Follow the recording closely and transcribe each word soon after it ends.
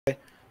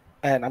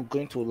And I'm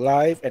going to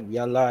live, and we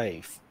are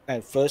live.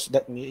 And first,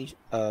 let me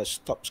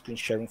stop screen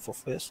sharing for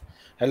first.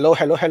 Hello,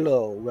 hello,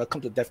 hello.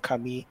 Welcome to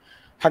DevKami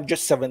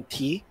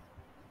 170.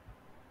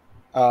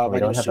 Oh, we My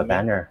name don't is have a Suming.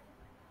 banner.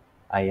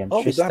 I am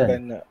Oh, we don't have Tristan.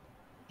 banner. Where's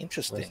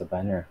Interesting. the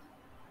banner?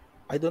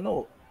 I don't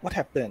know what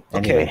happened.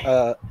 Okay.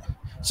 Anyway.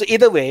 So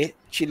either way,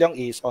 Chileong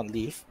is on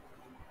leave.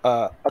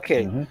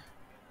 Okay. Mm-hmm.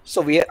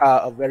 So we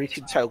are a very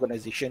chill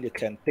organization. You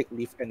can take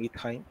leave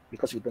anytime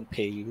because we don't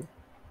pay you.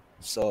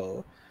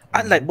 So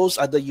unlike Mm-hmm. most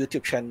other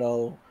YouTube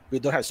channel, we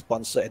don't have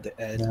sponsor at the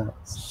end. Yeah.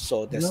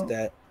 So You that's know,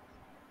 that.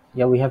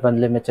 yeah, we have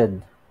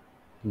unlimited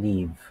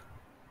leave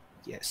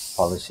Yes.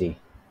 policy.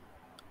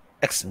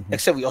 Mm-hmm.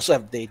 Except we also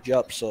have day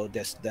job, so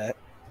there's that.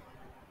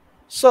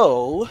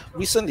 So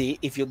recently,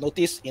 if you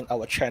notice in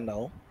our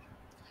channel,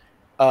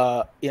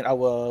 in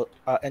our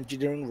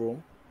engineering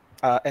room,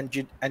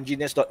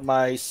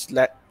 engineers.my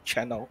Slack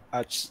channel,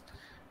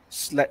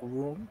 Slack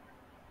room.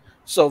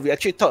 So we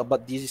actually talk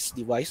about this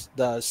device,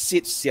 the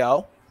Seed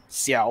Xiao.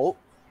 Xiao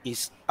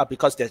is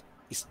because that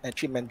is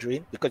actually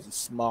Mandarin because it's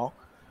small.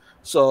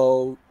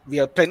 So we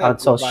are planning to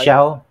So provide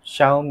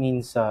Xiao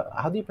means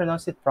how do you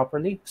pronounce it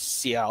properly?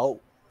 Xiao,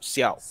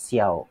 Xiao.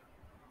 Xiao.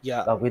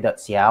 Yeah, With a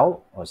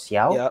Xiao or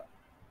Xiao? yeah.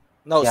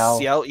 No, Xiao.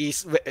 Xiao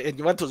is and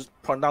you want to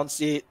pronounce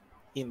it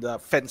in the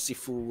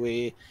fanciful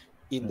way,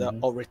 in the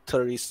Mm-hmm.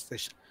 oratory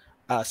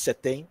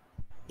setting.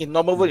 In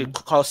normal way, you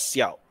Mm-hmm. call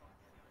Xiao.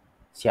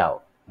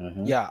 Xiao.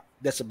 Mm-hmm. Yeah,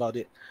 that's about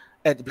it.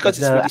 And because But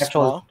it's the really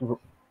actual small,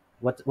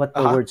 what the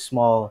uh-huh, word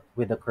small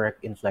with the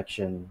correct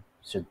inflection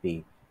should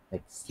be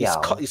like it's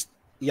called Xiao. it's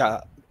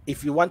yeah.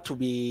 If you want to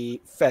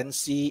be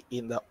fancy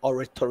in the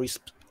oratory,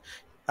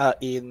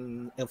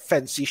 in a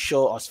fancy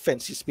show or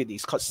fancy speed,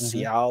 it's called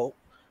Mm-hmm. Xiao.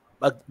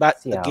 But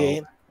Xiao.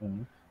 again,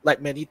 Mm-hmm.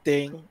 like many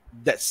things,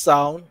 that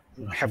sound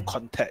have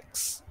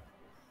context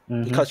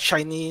Mm-hmm. because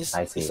Chinese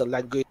I is see. a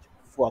language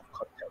full of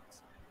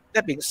context.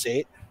 That being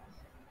said,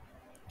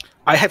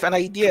 I have an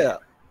idea.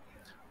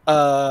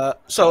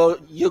 So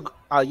you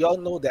all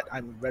know that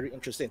I'm very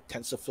interested in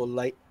TensorFlow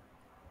Lite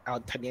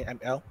on 10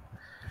 ml.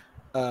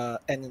 Uh,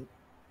 and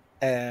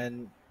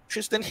and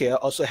Tristan here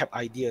also have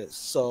ideas.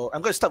 So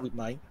I'm going to start with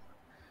mine.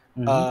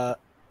 Mm-hmm. Uh,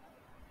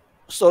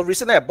 so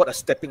recently I bought a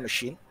stepping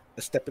machine.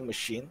 A stepping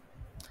machine.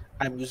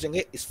 I'm using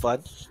it. It's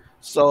fun.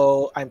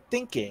 So I'm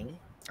thinking,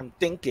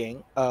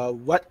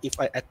 what if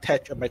I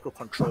attach a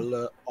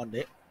microcontroller on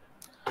it,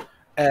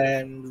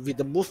 and with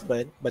the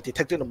movement, by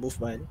detecting the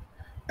movement,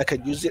 I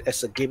can use it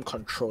as a game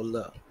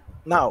controller.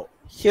 Now,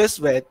 here's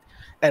where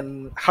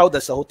and how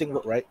does the whole thing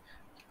work, right?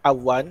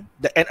 One,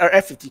 the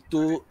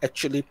NRF52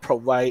 actually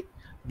provide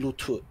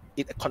Bluetooth.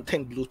 It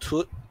contains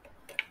Bluetooth,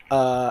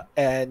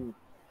 and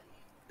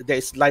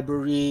there's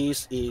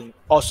libraries in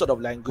all sort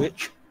of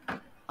language,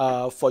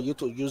 for you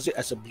to use it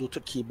as a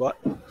Bluetooth keyboard.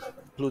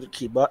 Bluetooth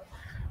keyboard.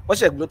 Once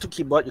you have Bluetooth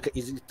keyboard, you can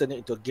easily turn it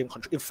into a game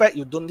control. In fact,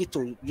 you don't need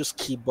to use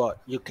keyboard.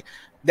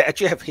 They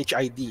actually have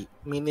HID,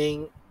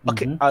 meaning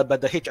okay, Mm-hmm.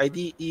 but the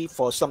HID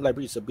for some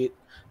libraries is a bit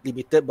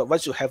limited. But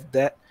once you have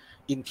that,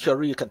 in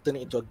theory, you can turn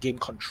it into a game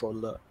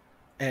controller.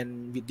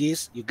 And with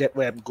this, you get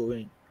where I'm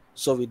going.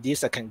 So with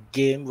this, I can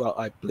game while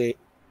I play,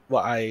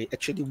 while I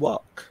actually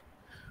walk,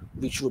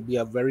 which would be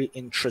a very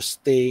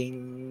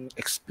interesting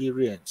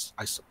experience,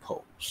 I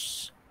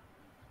suppose.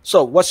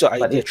 So, what's your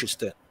But idea, it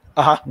Tristan?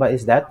 Uh-huh. but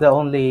is that the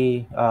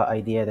only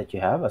idea that you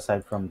have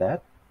aside from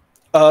that?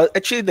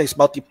 Actually, there's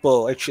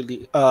multiple.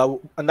 Actually,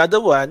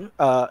 another one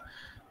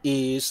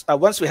is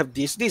once we have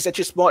this is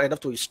actually small enough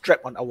to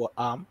strap on our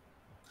arm.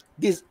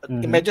 This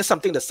Mm-hmm. imagine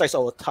something the size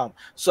of our thumb,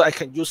 so I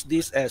can use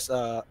this as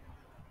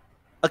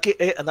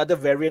another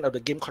variant of the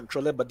game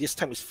controller, but this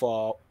time is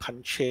for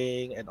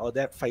punching and all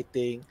that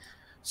fighting.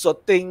 So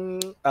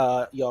think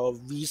your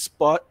V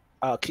Sport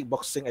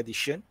kickboxing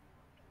edition,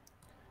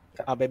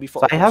 Yeah. maybe for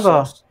So I open have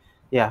a source.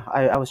 yeah.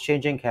 I was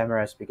changing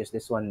cameras because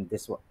this one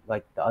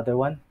like the other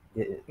one.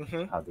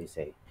 Mm-hmm. How do you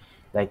say?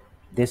 Like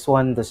this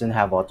one doesn't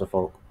have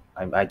autofocus.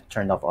 I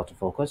turned off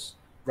autofocus, so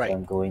Right,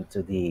 I'm going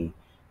to the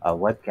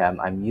webcam.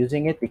 I'm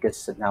using it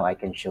because now I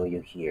can show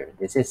you here.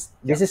 This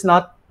yep, is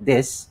not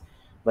this,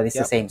 but it's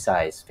the yep, same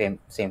size,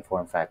 same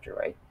form factor,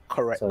 right?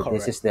 correct, So this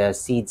correct. is the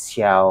Seed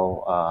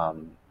Xiao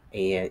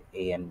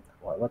AM.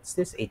 What's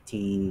this?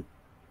 80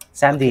 Okay,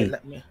 Sandy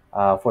let me,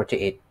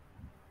 48.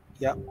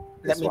 yep,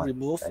 let This me one,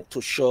 remove right?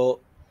 to show.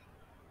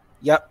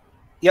 Yep,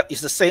 yep,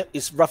 it's the same.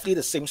 It's roughly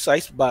the same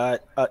size,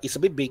 but it's a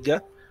bit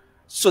bigger.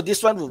 So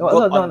this one will Oh,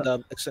 work no, on no,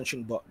 the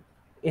extension board.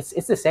 it's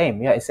the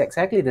same. Yeah, it's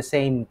exactly the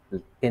same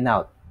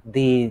pinout.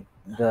 The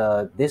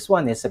this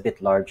one is a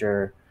bit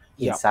larger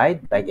Yep.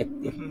 inside, like it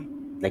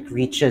Mm-hmm. like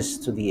reaches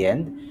to the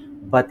end,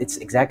 but it's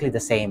exactly the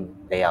same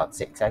layout,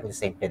 it's exactly the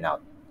same pinout.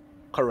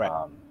 Correct.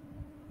 Um,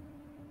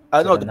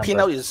 so No, the the number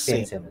of pinout is the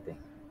pins same, and the thing.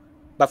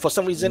 but for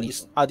some reason, Mm,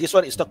 is this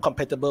one is not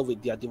compatible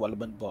with their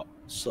development board.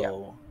 yeah.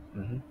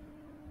 Hmm.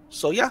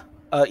 So yeah,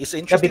 it's an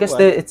Yeah, interesting because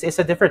one. it's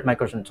a different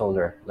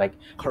microcontroller. Like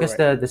because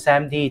Correct. the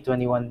SAMD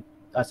 21,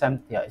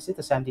 yeah, is it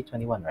the SAMD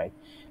 21, right?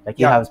 Like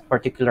you Yeah. have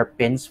particular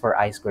pins for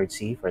I squared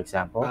C, for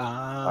example,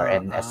 or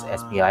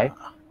NSSPI,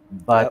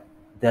 but Yep.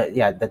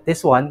 that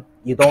this one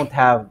you don't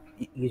have.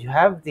 You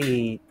have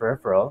the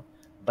peripheral,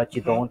 but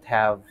you Mm-hmm. don't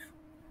have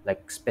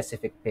like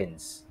specific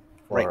pins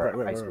Right, for right,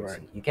 right, right,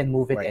 right, I2C. You can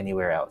move it right.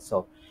 anywhere else.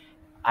 So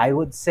I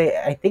would say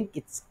I think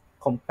it's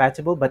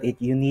compatible, but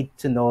you need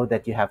to know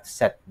that you have to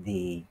set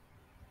the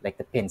like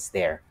the pins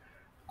there.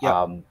 Yep.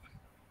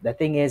 The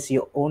thing is,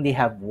 you only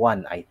have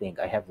one. I think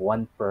I have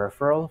one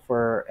peripheral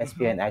for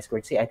SPI Mm-hmm. and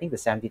I2C. I think the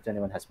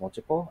 7021 has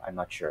multiple. I'm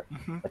not sure,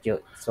 Mm-hmm. but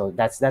you. So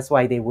that's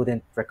why they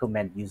wouldn't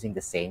recommend using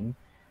the same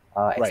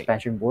Right.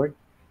 expansion board.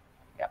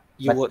 Yeah,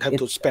 You but would have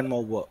to spend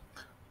more work.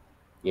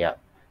 yeah,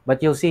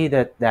 but you'll see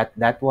that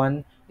that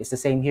one is the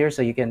same here.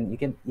 So you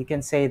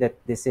can say that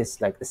this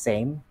is like the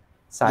same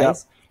Yep.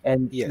 size,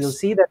 and you'll Yes.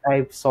 see that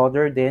I've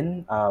soldered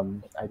in.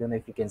 I don't know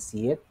if you can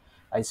see it.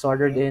 I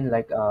soldered Mm-hmm. in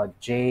like a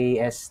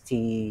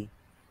JST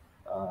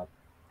uh,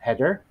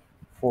 header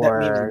Let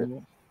me for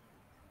remove.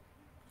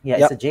 yeah,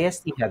 it's a Yep.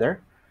 JST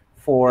header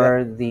Yep.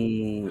 for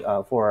the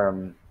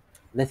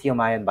lithium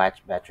ion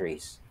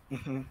batteries,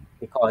 Mm-hmm.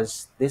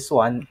 because this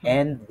one Mm-hmm.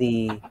 and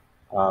the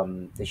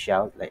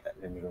shell, like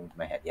let me remove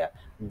my head, yeah,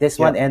 this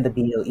one Yep. and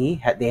the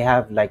they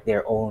have like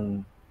their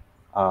own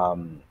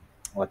um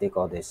what they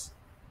call this,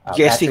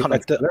 JST battery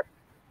connector. controller.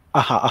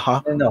 Uh-huh.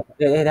 Uh-huh. No,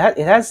 it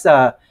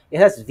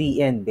has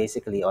VN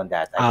basically on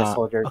that. I just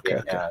soldered Okay,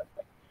 in okay.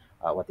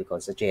 what they call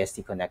the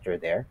JST connector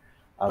there,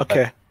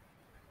 but Okay.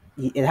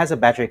 it has a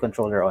battery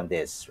controller on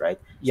this, right?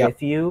 So Yep.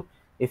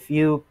 if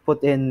you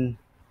put in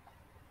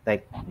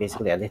like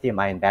basically a lithium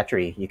ion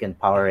battery, you can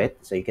power Mm-hmm. it.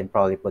 So you can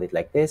probably put it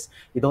like this.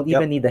 You don't Yep.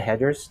 even need the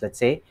headers. Let's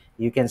say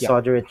you can Yep.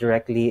 solder it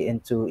directly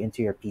into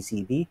your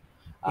PCB.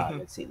 Mm-hmm.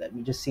 Let's see. Let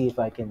me just see if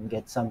I can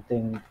get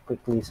something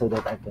quickly so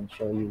that I can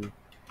show you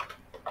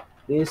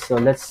this. So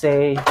let's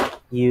say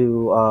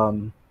you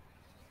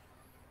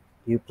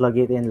you plug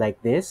it in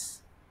like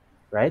this,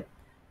 right?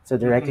 So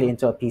Mm-hmm. directly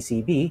into a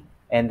PCB,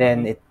 and Mm-hmm.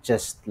 then it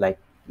just like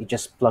you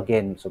just plug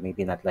in. So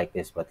maybe not like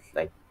this, but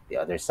like the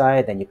other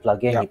side. Then you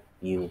plug in. Yep.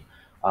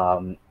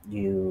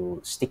 You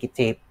sticky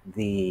tape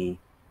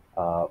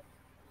uh,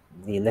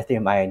 the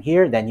lithium ion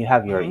here. Then you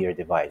have Mm-hmm. your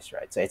device,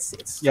 right? So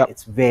Yep.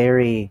 it's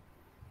very,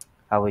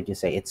 how would you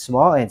say, it's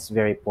small and it's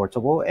very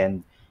portable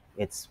and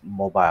it's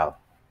mobile.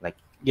 Like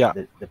Yep.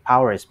 the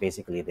power is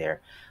basically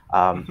there,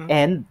 Mm-hmm.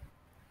 and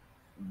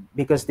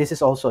because this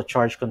is also a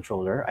charge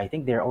controller, I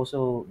think they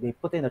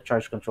put in a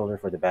charge controller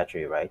for the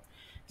battery, right?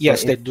 So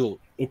Yes, they if do.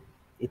 it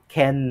it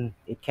can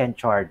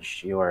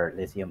charge your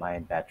lithium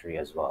ion battery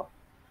as well.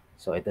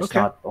 So it does Okay.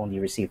 not only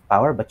receive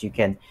power, but you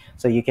can,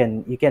 so you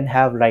can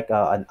have like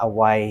a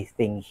Y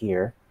thing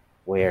here,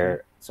 Mm-hmm.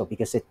 where, so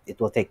because it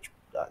will take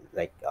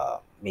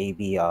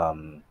maybe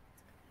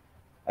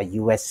a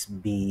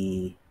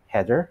USB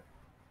header,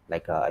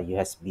 like a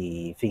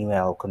USB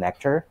female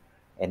connector,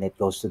 and it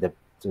goes to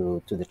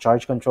to the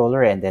charge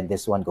controller, and then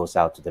this one goes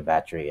out to the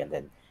battery, and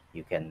then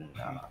you can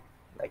Mm-hmm.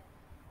 like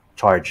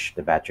charge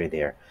the battery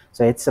there.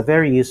 So it's a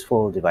very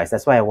useful device.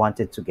 That's why I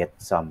wanted to get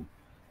some,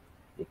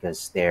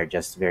 because they're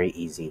just very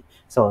easy.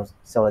 So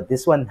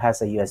this one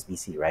has a USB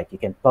C, right? You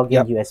can plug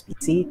in Yep. USB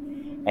C,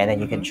 and then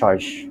Mm-hmm.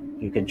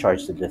 you can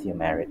charge the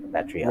lithium ion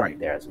battery up Right.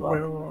 there as well.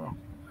 Well,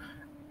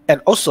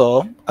 and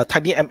also,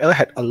 TinyML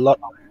had a lot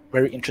of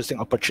very interesting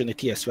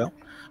opportunity as well.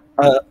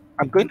 Uh,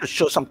 I'm going to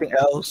show something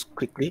else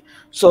quickly.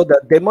 So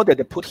the demo that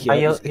they put here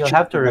is You'll actually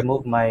have to provide.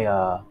 remove my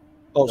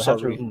Oh, you'll have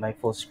to sorry. remove my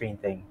full screen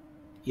thing.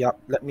 Yep.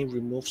 Let me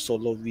remove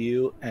solo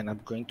view, and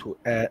I'm going to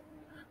add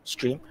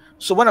stream.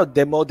 So one of the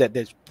demo that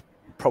they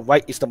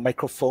provide is the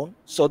microphone.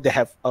 So they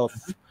have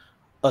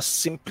a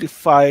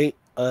simplified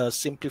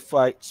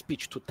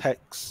speech to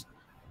text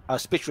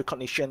speech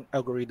recognition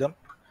algorithm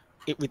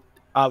with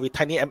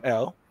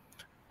TinyML.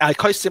 I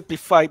call it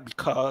simplified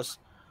because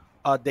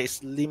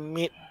there's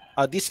limit.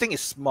 This thing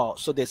is small,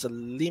 so there's a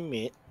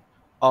limit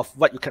of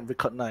what you can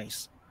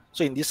recognize.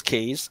 So in this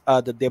case,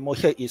 the demo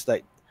here is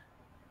like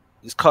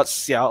it's called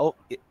Xiao.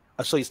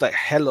 So it's like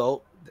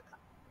hello.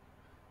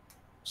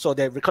 So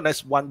they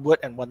recognize one word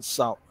and one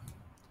sound,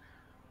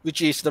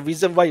 which is the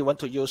reason why you want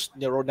to use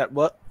neural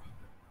network.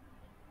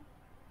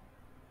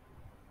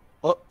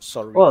 Oh,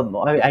 sorry. Well,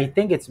 I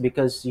think it's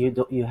because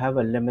you have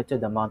a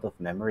limited amount of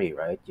memory,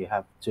 right? You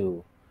have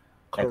to,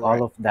 like,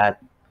 all Correct. of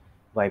that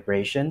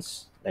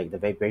vibrations, like the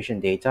vibration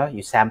data,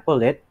 you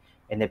sample it,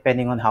 and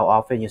depending on how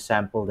often you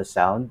sample the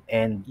sound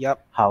and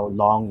Yep. how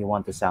long you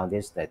want the sound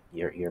is, that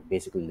you're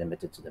basically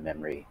limited to the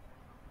memory.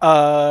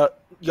 Uh,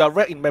 you're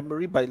right in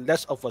memory, but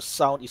less of a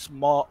sound. Is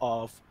more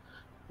of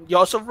you're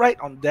also right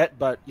on that,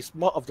 but it's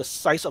more of the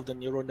size of the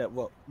neural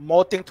network.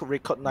 More thing to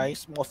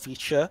recognize, more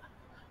feature,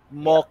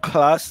 Yeah, more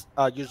class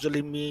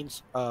usually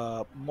means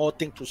more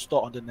thing to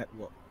store on the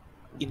network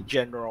in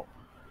general.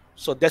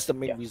 So that's the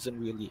main yeah. reason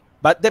really.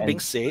 But that being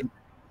And said,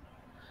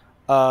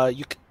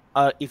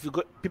 if you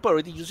go, people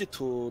already use it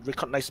to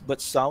recognize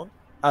bird sound.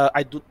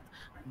 I do.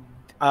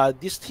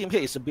 This team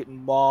here is a bit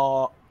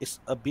more. Is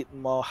a bit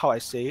more. How I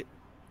say it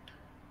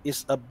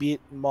is a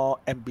bit more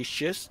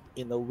ambitious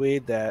in a way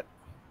that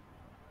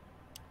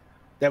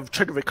they've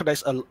tried to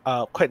recognize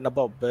quite a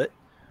number of birds,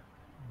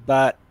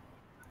 but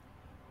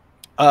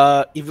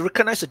If you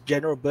recognize a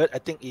general bird, I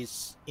think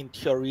it's in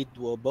theory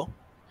doable.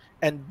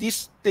 And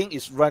this thing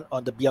is run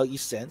on the BLE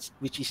Sense,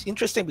 which is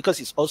interesting because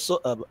it's also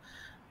a.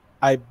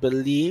 I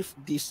believe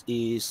this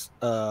is.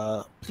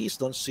 Please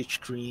don't switch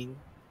screen.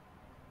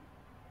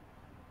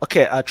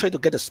 Okay, I'll try to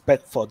get a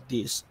spec for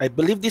this. I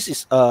believe this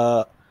is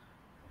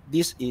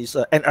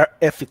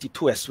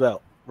NRF52 as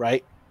well,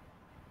 right?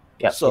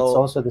 Yeah, it's So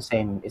also the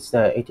same. It's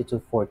the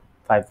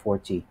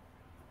 540.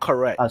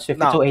 correct. It's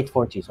Now,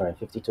 52840. Sorry,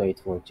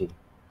 52840.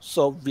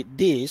 so with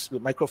this,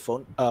 with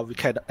microphone, we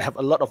can have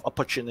a lot of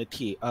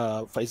opportunity.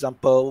 For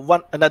example,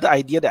 another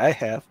idea that I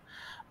have,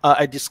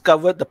 I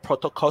discovered the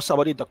protocol.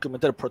 Somebody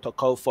documented the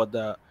protocol for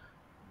the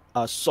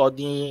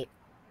Sony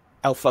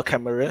alpha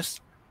cameras,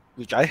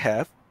 which I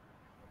have,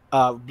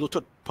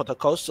 Bluetooth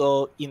protocol.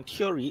 So in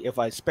theory, if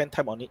I spend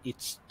time on it,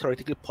 it's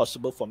theoretically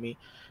possible for me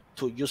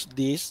to use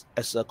this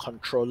as a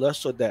controller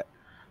so that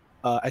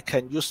I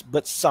can use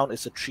bird sound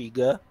as a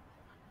trigger.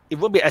 It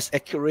won't be as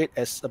accurate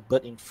as a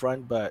bird in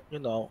front, but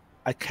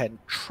I can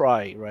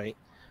try, right?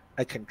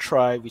 I can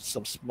try with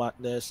some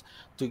smartness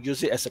to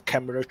use it as a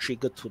camera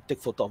trigger to take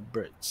photo of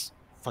birds,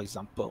 for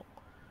example.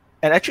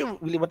 And I actually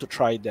really want to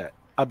try that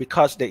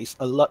because there is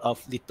a lot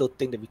of little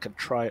thing that we can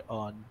try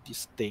on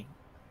this thing.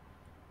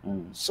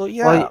 Mm. So Well,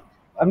 yeah,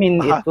 I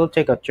mean, it uh-huh, will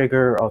take a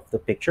trigger of the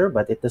picture,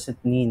 but it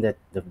doesn't mean that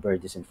the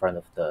bird is in front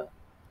of the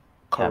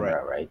correct,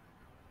 camera, right? Like it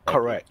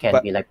correct, can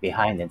but be like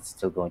behind and it's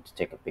still going to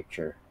take a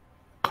picture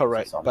because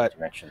correct, it's but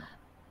omnidirectional.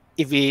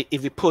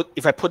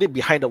 if I put it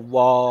behind a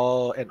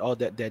wall and all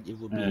that, then it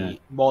will Mm.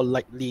 be more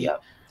likely Yeah,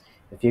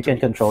 if you to can be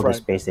in control the front.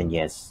 space, then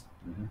yes.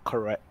 Hmm.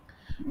 Correct.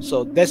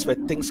 So that's where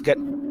things get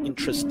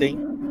interesting.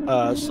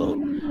 So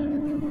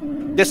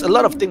there's a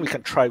lot of things we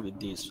can try with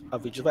this,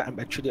 which is why I'm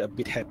actually a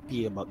bit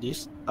happy about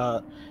this.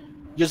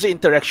 User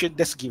interaction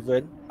that's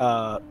given.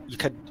 You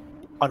can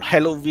on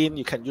Halloween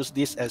you can use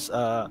this as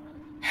a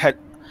head.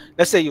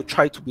 Let's say you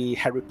try to be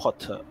Harry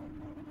Potter,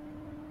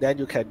 then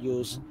you can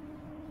use.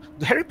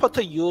 Do Harry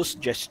Potter use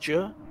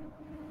gesture?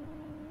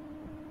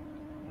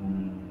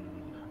 Mm,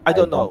 I I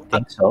don't don't know.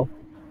 think so.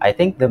 I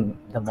think the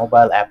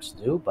mobile apps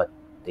do, but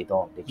they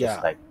don't. They just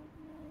Yeah, like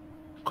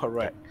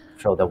correct.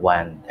 throw the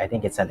wand. I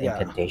think it's an Yeah,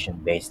 incantation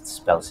based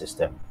spell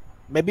system.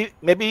 maybe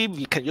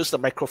we can use the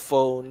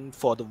microphone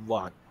for the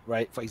one,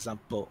 right? For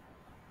example.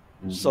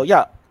 Hmm. So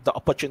yeah, the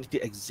opportunity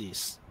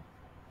exists.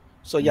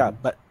 So yeah, Hmm.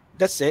 but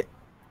that's it.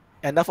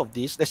 Enough of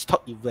this. Let's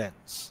talk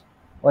events.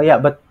 Well, yeah,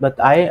 but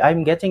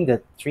I'm getting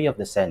the three of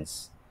the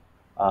sense,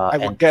 I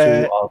will and two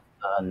get of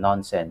the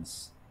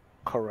nonsense.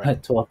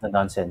 correct. Two of the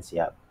nonsense.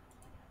 Yeah,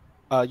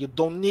 You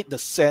don't need the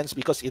sense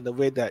because in the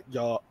way that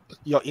your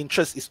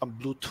interest is on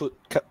Bluetooth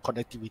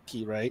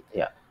connectivity, right?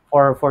 yeah.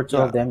 For two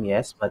Yeah. of them,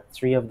 yes, but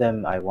three of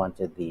them, I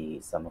wanted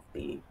the some of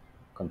the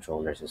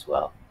controllers as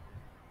well,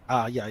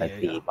 Yeah, like yeah, yeah.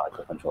 the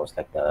microcontrollers,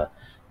 like the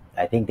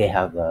I think they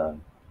have the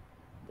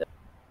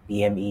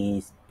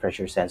BME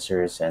pressure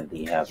sensors, and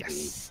they have the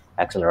Yes.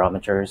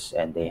 accelerometers,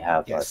 and they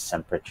have a Yes.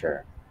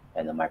 temperature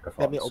and a Let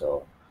microphone. me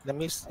So let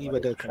me I see wanted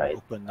whether to I can try it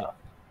open it. out.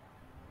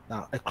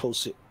 Now I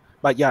close it.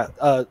 But yeah,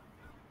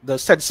 the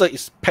sensor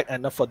is packed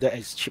enough for that.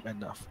 It's cheap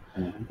enough.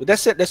 Mhm. With that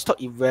said, let's talk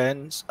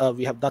events.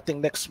 We have nothing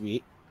next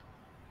week.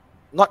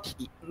 Not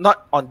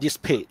on this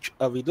page.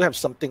 We do have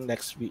something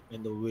next week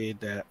in the way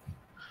that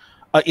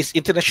it's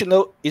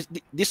international.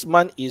 This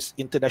month is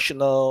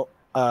International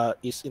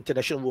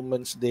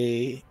Women's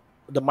Day,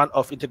 the month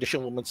of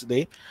International Women's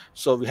Day.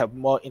 So we have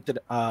more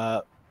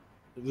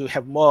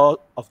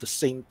of the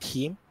same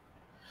theme.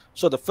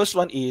 So the first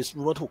one is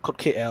Women Who Code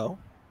KL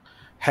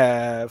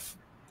have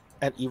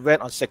an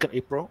event on 2nd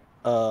April.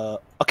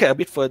 Okay, a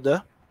bit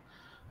further.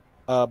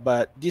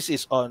 But this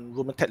is on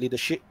women tech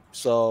leadership.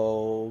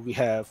 So we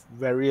have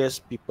various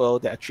people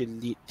that actually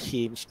lead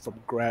teams from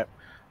Grab,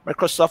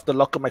 Microsoft, the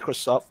local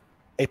Microsoft,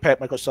 APAC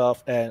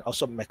Microsoft, and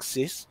also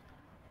Maxis.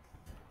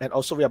 And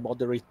also we have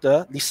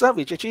moderator Lisa,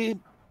 which actually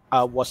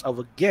was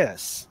our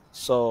guest.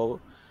 So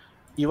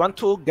you want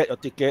to get your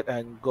ticket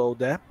and go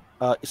there.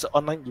 It's an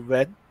online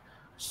event.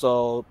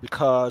 So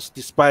because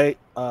despite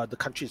the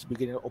country is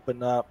beginning to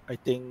open up, I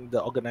think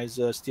the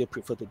organizers still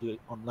prefer to do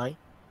it online.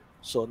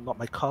 So not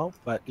my call,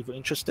 but if you're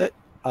interested,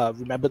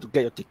 remember to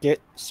get your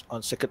tickets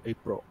on 2nd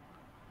April.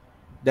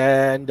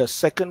 Then the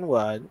second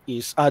one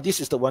is this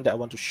is the one that I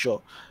want to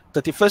show.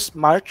 31st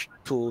March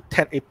to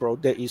 10th April,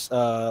 there is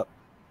a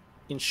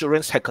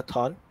insurance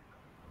hackathon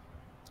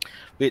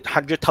with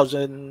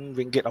 100,000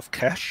 ringgit of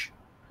cash.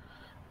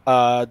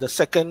 The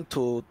second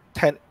to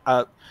 10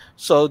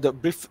 so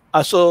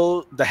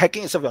the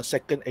hacking is on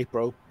 2nd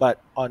April, but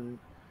on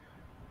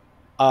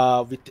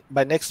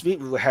by next week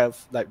we will have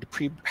like the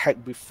pre-hack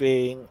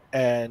briefing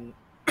and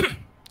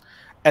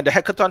the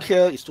hackathon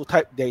here is two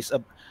type. There is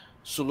a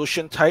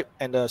solution type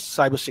and a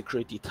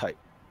cybersecurity type.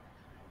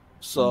 Mm.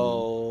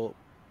 So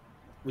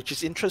which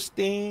is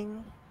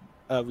interesting,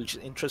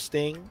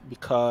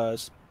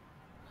 because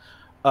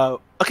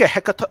okay,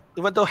 hackathon,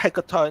 even though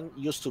hackathon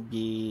used to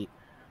be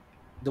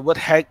the word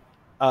hack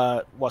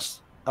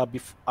was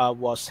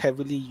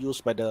heavily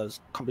used by the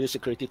computer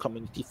security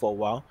community for a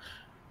while.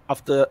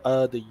 after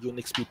the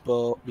Unix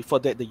people. Before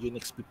that, the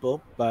Unix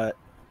people, but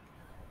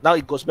now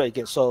it goes back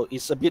again. So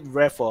it's a bit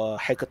rare for a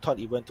hackathon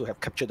event to have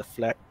captured the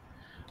flag.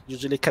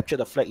 Usually, capture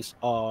the flag is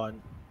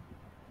on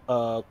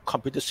a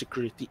computer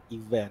security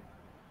event,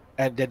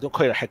 and they don't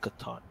call it a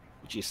hackathon,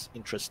 which is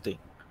interesting.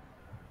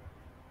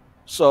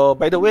 So,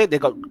 by the way, they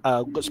got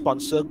a good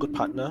sponsor, good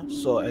partner,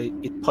 so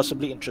it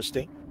possibly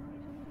interesting.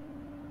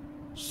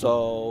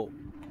 So,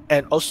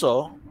 and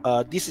also,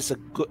 this is a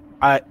good.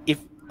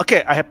 If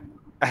okay, I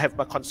have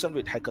my concern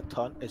with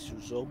hackathon as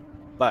usual,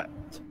 but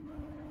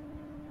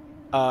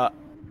uh,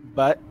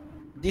 but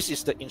this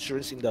is the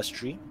insurance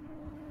industry.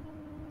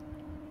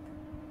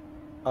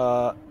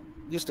 Uh,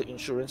 this is the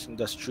insurance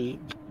industry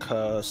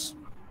because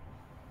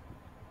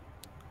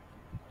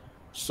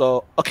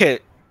so okay,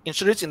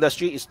 insurance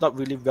industry is not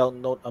really well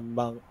known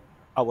among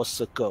our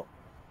circle.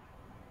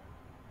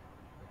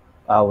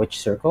 Which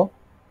circle?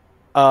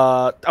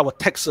 Our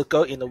tech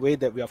circle in a way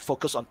that we are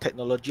focused on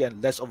technology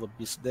and less of a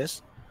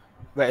business,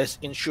 whereas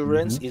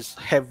Mm-hmm. insurance is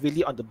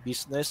heavily on the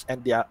business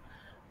and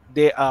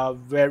they are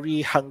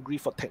very hungry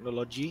for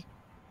technology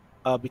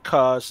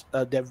because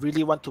they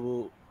really want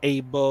to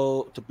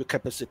able to build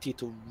capacity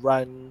to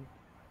run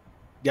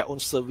their own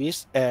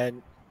service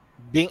and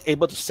being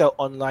able to sell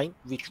online,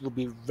 which will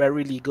be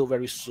very legal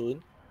very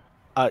soon,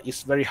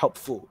 is very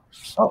helpful.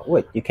 Oh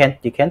wait, you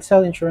can't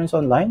sell insurance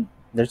online.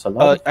 There's a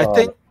lot of I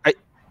think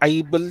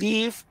I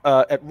believe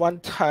at one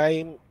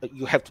time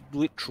you have to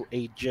do it through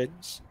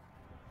agents.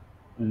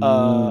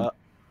 mm,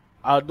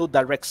 Uh, no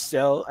direct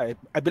sell.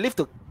 I believe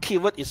the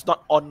keyword is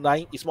not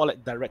online. It's more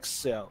like direct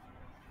sell.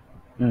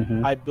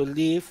 mm-hmm, I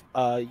believe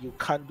you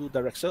can't do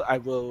direct sell. I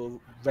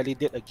will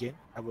validate again.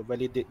 I will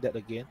validate that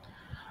again.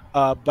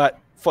 But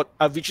for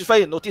which is why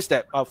you notice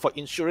that for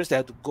insurance they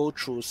have to go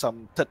through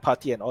some third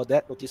party and all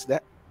that. Notice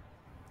that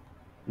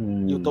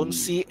you don't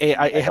mm, see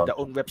I AIA have don't their know.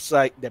 own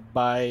website that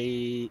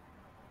buy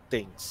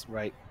things,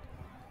 right?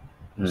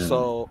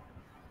 Mm, So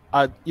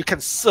you can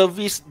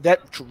service that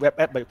through web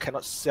app, but you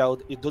cannot sell.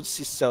 You don't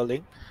see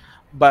selling,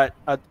 but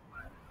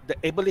the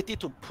ability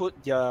to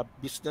put their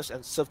business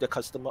and serve their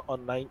customer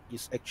online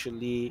is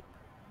actually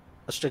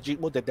a strategic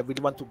move that they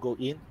really want to go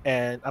in.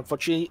 And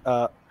unfortunately,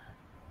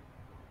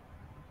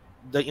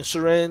 the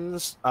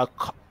insurance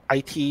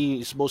IT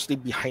is mostly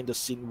behind the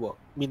scene work,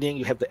 meaning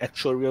you have the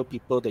actuarial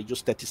people that use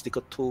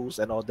statistical tools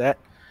and all that.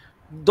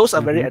 Those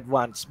are very mm-hmm,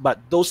 advanced,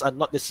 but those are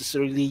not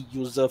necessarily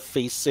user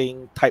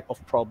facing type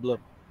of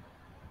problem.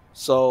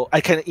 So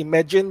I can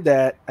imagine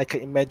that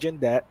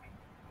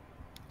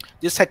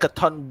this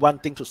hackathon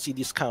wanting to see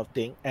this kind of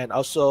thing, and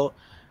also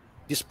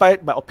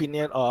despite my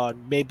opinion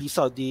on maybe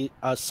some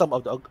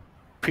of the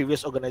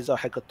previous organizer of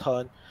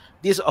hackathon,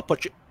 this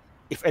opportunity,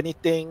 if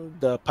anything,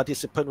 the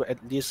participant will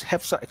at least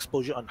have some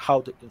exposure on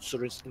how the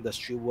insurance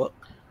industry work.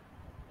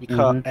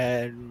 Because mm-hmm,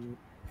 and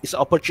it's an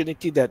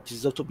opportunity that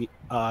deserves to be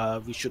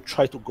we should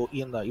try to go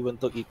in, even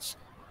though it's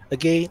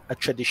again a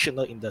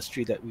traditional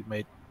industry that we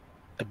might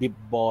a bit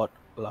bored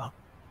lah.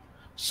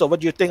 So what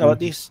do you think about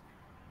mm-hmm. this?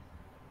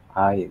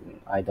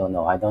 I don't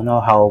know. I don't know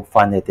how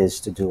fun it is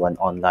to do an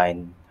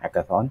online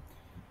hackathon.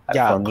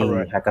 Yeah, For me,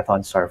 correct,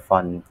 hackathons are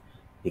fun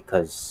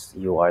because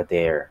you are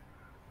there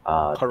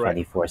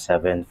correct,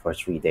 24/7 for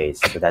 3 days.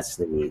 So that's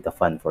the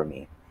fun for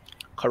me.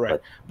 correct.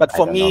 But But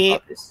I don't know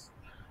about this.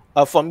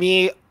 for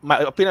me, my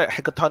opinion at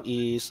hackathon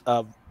is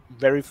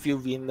very few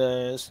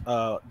winners.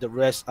 The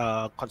rest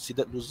are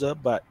considered loser.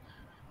 But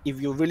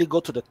if you really go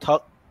to the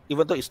top,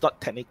 even though it's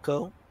not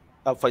technical,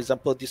 for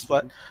example, this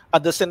one,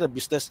 understand the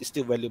business is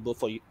still valuable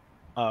for you,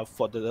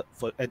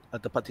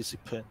 the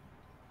participant,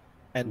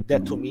 and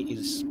that to me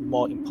is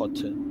more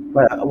important.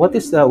 But what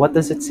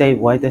does it say?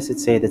 Why does it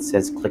say that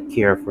says click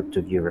here for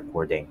to view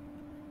recording?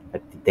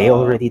 Like did they Uh,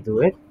 already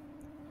do it?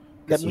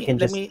 let Because you me can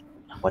let just me.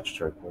 watch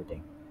the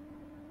recording.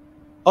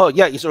 Oh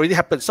yeah, it's already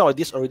happened. Some of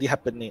this already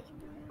happening.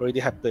 Already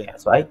happened. Yeah,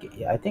 so I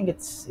think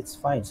it's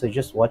fine. So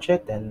just watch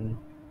it, and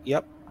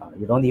Yep.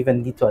 you don't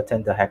even need to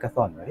attend the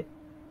hackathon, right?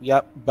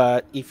 Yep.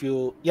 But if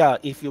you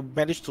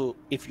manage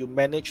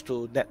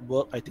to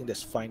network, I think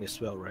that's fine as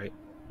well, right?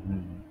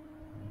 Mm-hmm.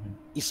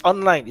 It's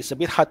online. It's a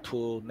bit hard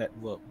to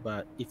network,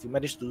 but if you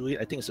manage to do it,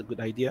 I think it's a good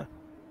idea.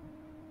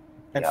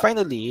 And Yeah.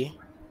 finally,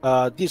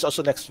 this is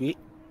also next week.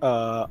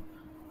 Uh,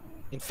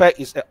 in fact,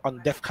 it's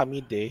on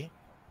DevKami Day.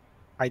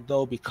 I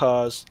know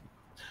because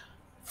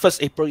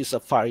 1st April is a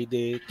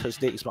Friday,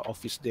 Thursday is my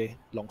office day.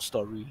 Long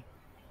story.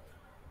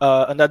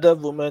 Another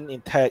woman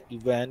in tech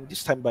event,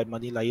 this time by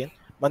Money Lion.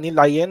 Money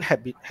Lion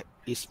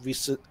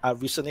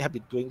recently have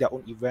been doing their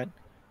own event.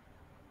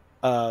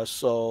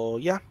 So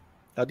yeah,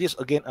 this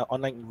again an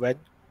online event.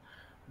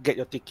 Get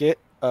your ticket.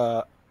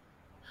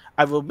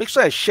 I will make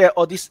sure I share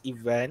all this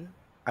event.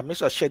 I make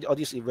sure I share all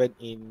this event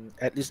in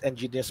at least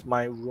engineers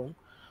my room,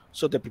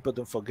 so that people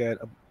don't forget.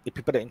 The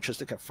people that are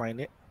interested can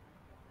find it.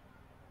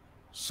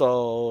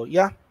 So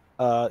yeah,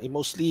 it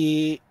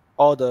mostly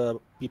all the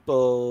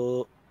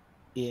people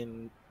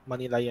in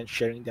Money Lion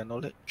sharing their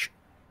knowledge.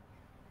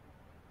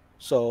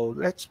 So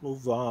let's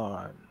move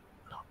on.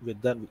 We're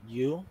done with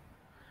you.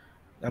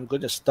 I'm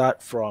going to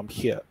start from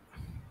here.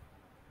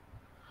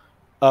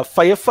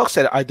 Firefox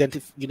had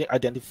unique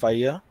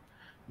identifier,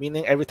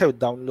 meaning every time you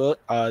download,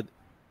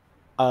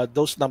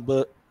 those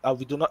number I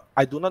do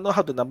not know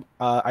how the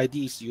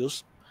ID is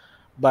used,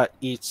 but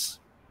it's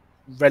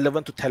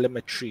relevant to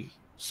telemetry.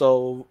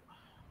 So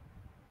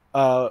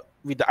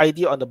with the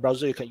ID on the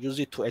browser, you can use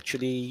it to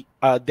actually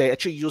they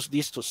actually use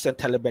this to send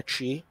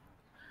telemetry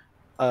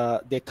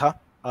data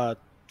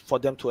for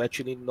them to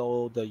actually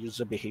know the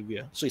user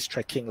behavior. So it's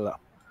tracking lah.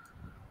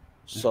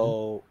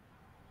 So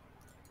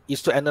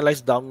it's to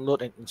analyze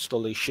download and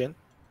installation.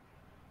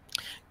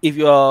 If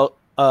you're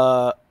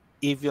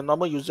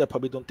normal user,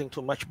 probably don't think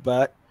too much,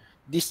 but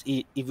this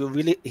is if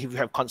you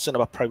have concern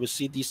about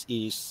privacy, this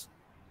is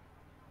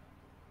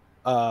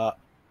an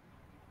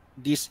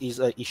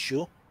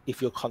issue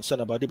if you're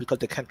concerned about it, because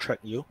they can track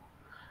you.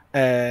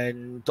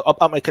 And the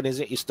opt-out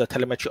mechanism is the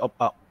telemetry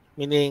opt-out,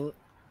 meaning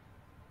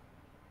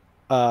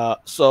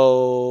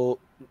so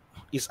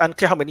it's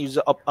unclear how many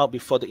users opt out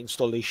before the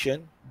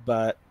installation,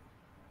 but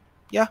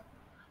yeah,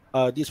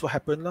 this will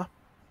happen lah.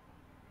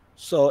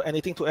 So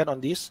anything to add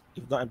on this?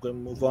 If not, I'm going to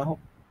move on.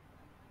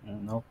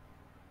 No.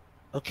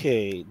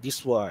 Okay,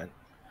 this one.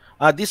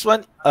 Have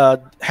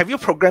you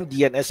programmed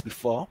DNS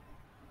before?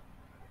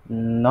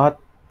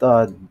 Not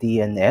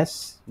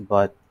DNS,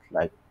 but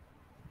like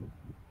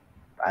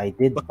I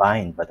did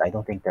bind, but I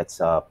don't think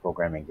that's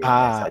programming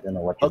DNS. I don't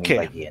know what you mean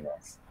by Okay.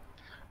 DNS.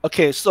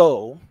 Okay,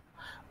 so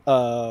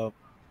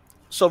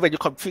when you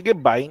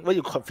configure bind, what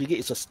you configure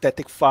is a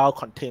static file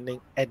containing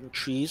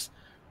entries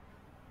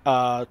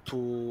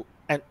containing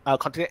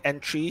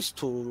entries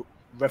to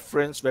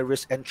reference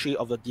various entry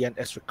of the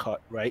DNS record,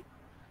 right?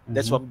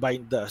 That's what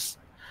bind does.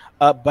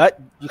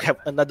 But you have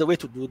another way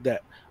to do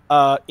that.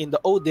 In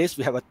the old days,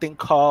 we have a thing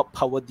called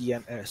Power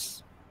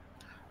DNS.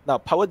 Now,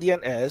 Power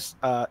DNS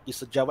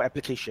is a Java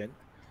application.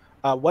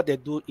 What they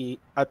do is,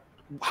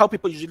 how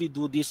people usually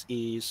do this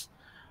is,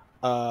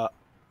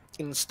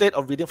 instead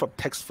of reading from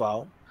text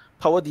file,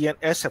 Power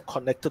DNS have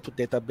connected to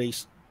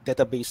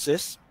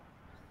databases.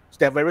 So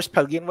there are various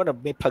plugins. One of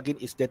the main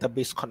plugin is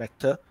database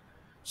connector.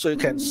 So you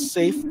can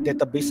save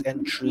database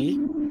entry.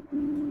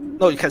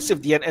 No, you can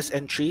save DNS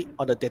entry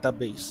on the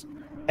database.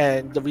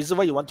 And the reason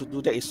why you want to do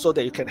that is so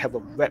that you can have a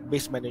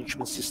web-based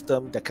management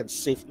system that can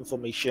save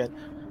information.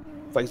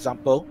 For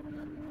example,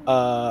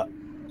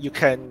 you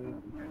can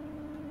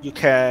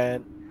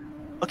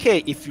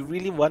okay, if you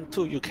really want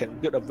to, you can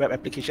build a web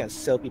application and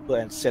sell people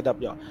and set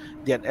up your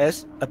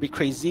DNS. A bit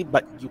crazy,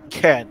 but you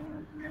can.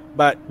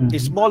 But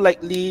it's more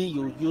likely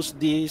you use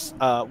this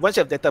once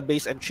you have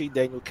database entry,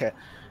 then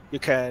you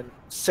can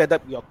set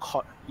up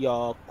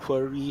your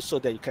query so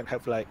that you can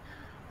have like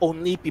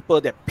only people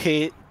that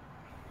pay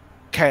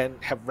can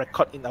have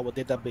record in our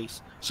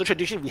database. So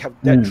traditionally we have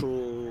that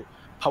through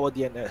Power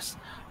DNS.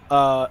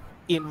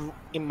 In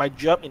my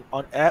job in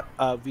on app,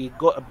 we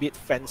go a bit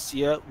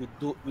fancier.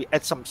 We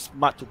add some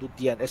smart to do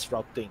DNS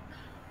routing,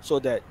 so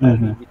that we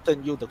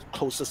return you the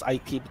closest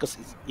IP, because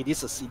it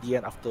is a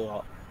CDN after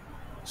all.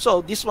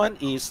 So this one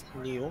is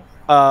new.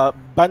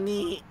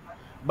 Bunny.net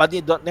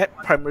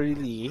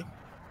primarily.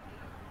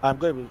 I'm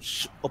going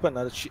to open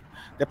another sheet.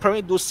 They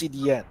primarily do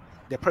CDN.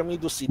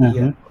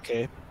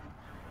 Okay,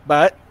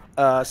 but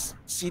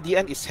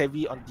CDN is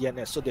heavy on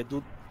DNS, so they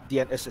do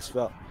DNS as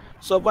well.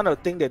 So one of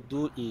the things they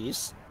do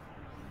is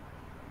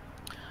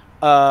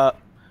now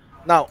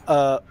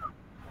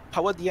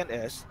Power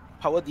DNS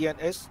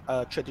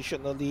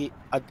traditionally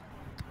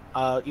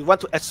you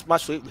want to add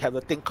smart to it, we have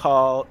a thing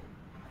called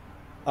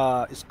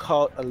it's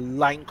called a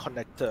line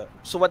connector.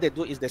 So what they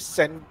do is they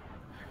send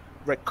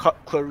record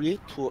query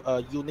to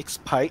a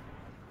Unix pipe.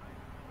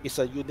 It's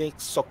a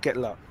Unix socket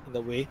in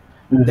a way.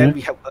 Then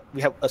we have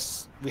a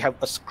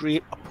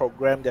script, a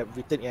program that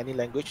written in any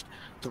language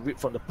to read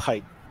from the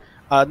pipe.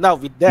 Now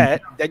with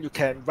that, then you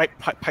can write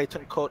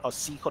Python code or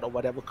C code or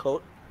whatever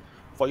code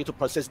for you to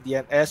process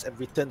DNS and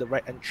return the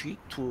right entry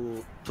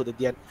to the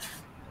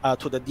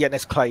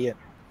DNS client.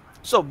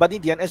 So Bunny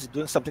DNS is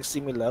doing something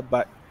similar,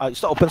 but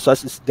it's not open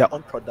source. It's their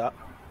own product.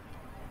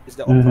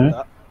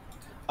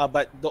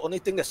 But the only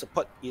thing that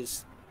support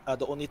is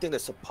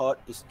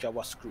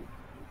JavaScript,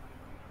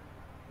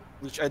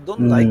 which I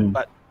don't like,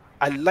 but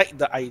I like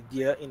the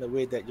idea in a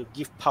way that you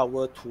give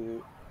power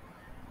to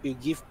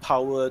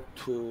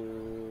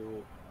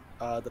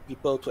the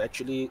people to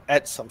actually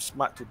add some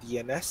smart to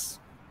DNS.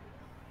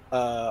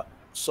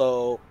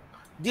 So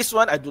this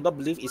one I do not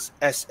believe is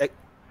as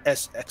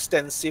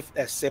extensive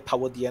as say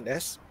Power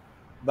DNS,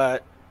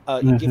 but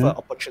it gives an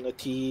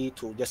opportunity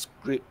to just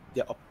script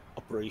their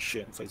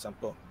operation, for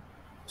example.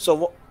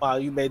 So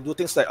you may do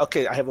things like,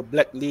 okay, I have a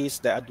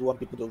blacklist that I do want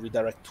people to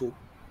redirect to.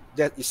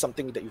 That is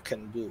something that you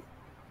can do.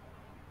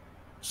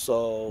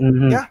 So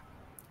yeah,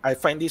 I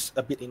find this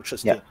a bit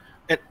interesting.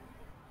 Yeah.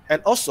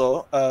 And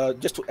also,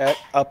 just to add,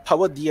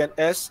 Power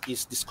DNS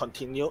is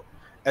discontinued,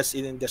 as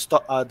in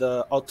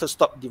the author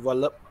stopped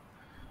develop.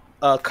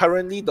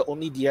 Currently, the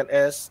only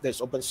DNS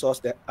that's open source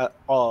that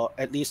or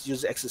at least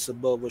user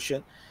accessible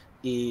version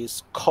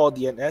is Core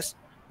DNS.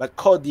 But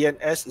Core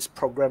DNS is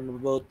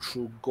programmable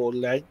through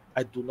Golang.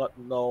 I do not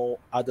know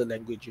other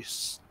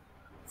languages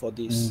for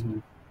this.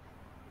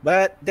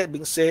 But that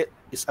being said,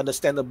 it's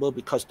understandable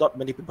because not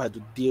many people have to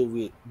deal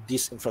with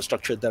this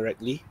infrastructure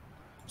directly.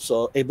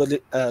 So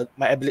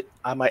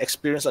my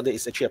experience on it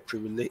is actually a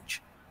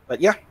privilege.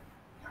 But yeah,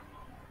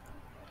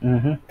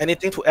 Mm-hmm.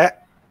 anything to add?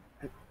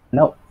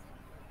 No,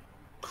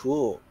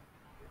 Cool.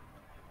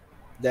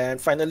 Then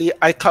finally,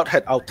 iCloud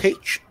had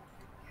outage.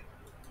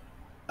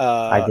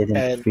 I didn't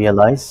And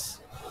realize.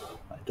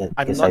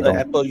 I'm Because I not an don't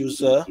Apple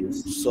user,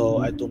 use. so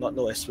I Mhm. do not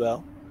know as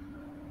well.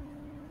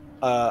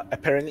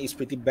 Apparently, it's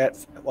pretty bad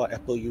for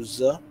Apple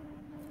user.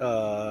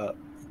 Uh,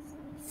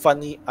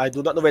 Funny, I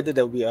do not know whether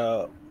there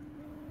will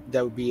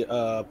be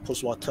a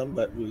postmortem,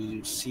 but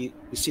we see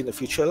in the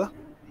future lah.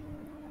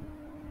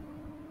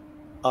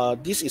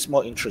 This is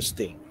more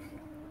interesting.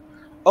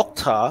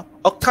 Okta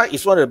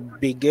is one of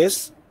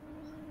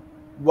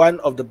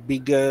the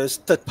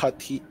biggest third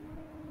party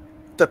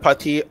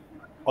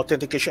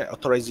authentication and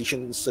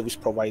authorization service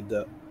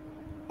provider.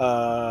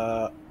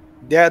 Uh,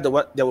 they're the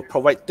one that will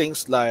provide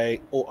things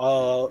like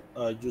OR,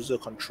 user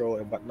control,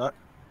 and whatnot.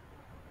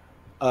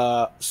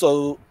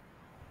 So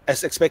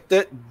as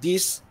expected,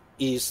 this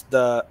is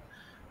the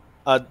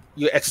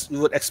you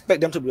would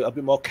expect them to be a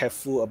bit more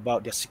careful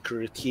about their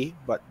security,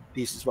 but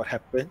this is what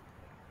happened.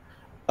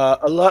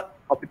 A lot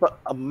of people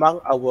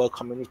among our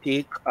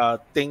community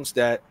thinks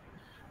that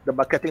the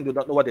marketing do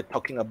not know what they're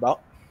talking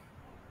about.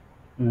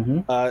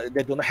 Mhm.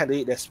 They do not handle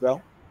it as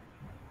well.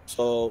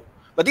 So,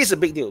 but this is a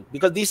big deal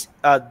because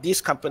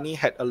this company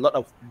had a lot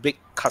of big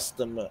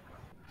customer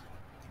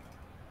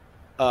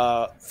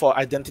for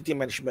identity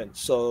management.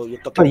 So you're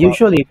talking But about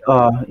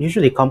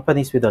usually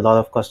companies with a lot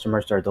of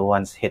customers are the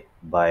ones hit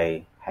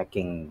by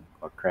hacking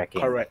or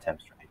cracking correct.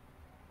 attempts, right?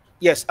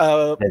 Yes.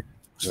 That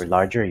you're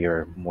larger,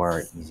 you're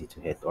more easy to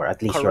hit, or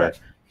at least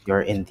Correct.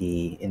 you're in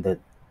the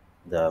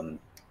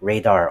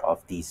radar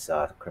of these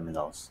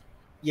criminals.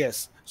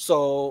 Yes.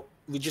 So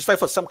which is why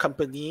for some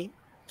company,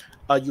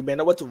 you may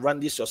not want to run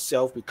this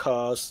yourself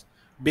because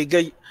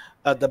bigger,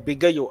 the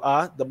bigger you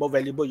are, the more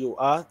valuable you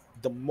are,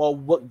 the more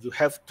work you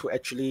have to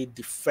actually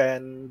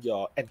defend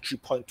your entry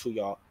point to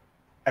your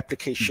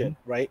Hmm. application,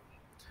 right?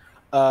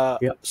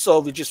 Yeah. So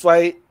which is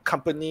why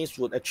companies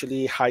would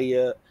actually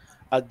hire,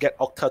 get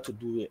Okta to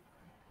do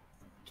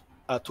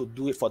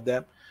it for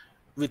them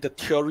with the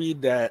theory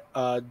that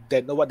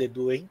they know what they're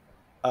doing.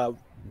 Uh,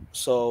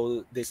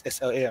 so there's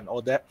SLA and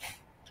all that.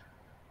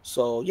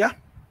 So yeah,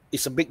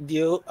 it's a big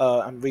deal.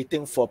 I'm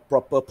waiting for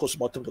proper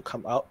postmortem to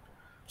come out.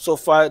 So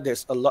far,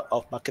 there's a lot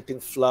of marketing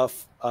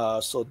fluff,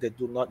 so they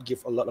do not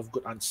give a lot of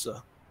good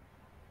answer,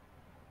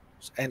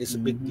 and it's a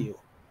big Hmm.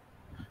 deal.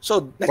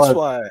 So next Well,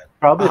 one,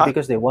 probably uh-huh,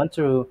 because they want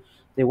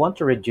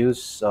to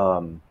reduce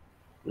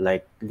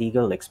like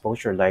legal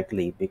exposure,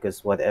 likely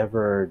because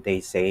whatever they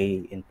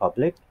say in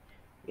public,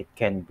 it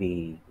can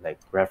be like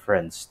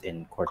referenced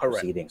in court correct,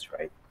 proceedings,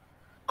 right?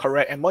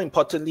 correct, and more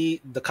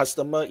importantly, the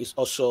customer is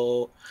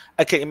also.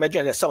 I can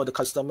imagine that some of the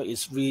customer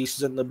is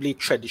reasonably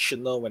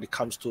traditional when it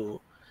comes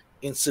to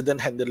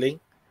incident handling.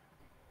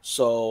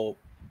 So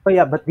But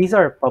yeah, but these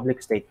are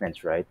public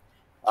statements, right?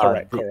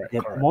 correct, correct,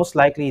 correct. Most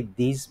likely,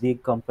 these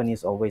big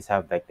companies always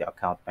have like the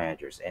account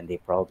managers, and they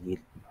probably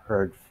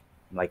heard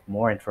like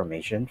more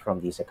information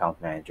from these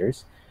account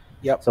managers.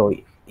 Yep, So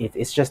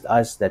it's just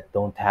us that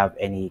don't have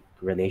any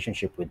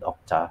relationship with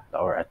Okta,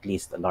 or at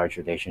least a large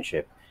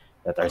relationship,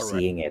 that are correct,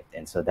 seeing it,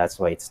 and so that's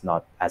why it's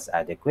not as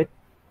adequate.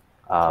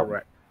 Um,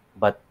 correct,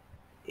 but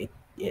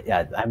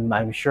yeah,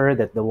 I'm sure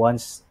that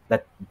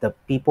the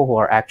people who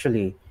are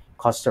actually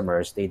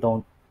customers, they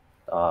don't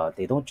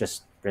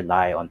just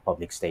rely on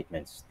public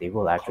statements. They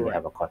will actually correct,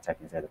 have a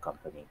contact inside the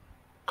company.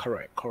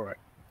 correct, correct.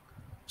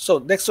 So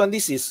next one,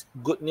 this is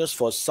good news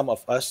for some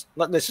of us.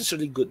 Not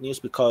necessarily good news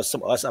because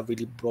some of us are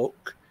really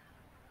broke.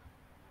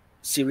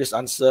 Serious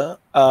answer.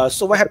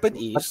 So what happened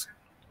But is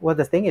well,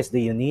 the thing is, do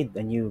you need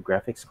a new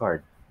graphics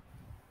card?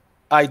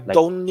 I Like,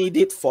 don't need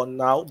it for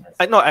now.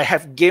 I know I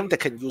have game that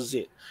can use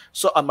it.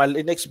 So on my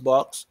Linux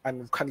box,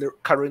 I'm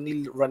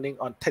currently running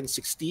on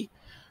 1060,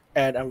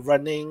 and I'm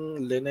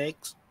running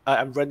Linux.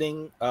 I'm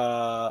running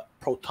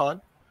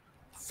Proton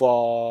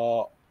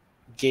for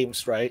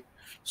games, right?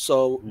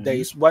 So there hmm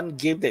is one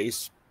game that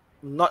is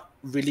not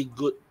really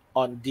good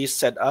on this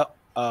setup,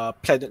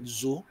 Planet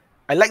Zoo.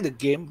 I like the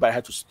game, but I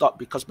had to stop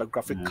because my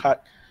graphic hmm card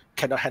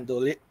cannot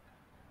handle it.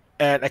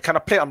 And I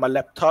cannot play on my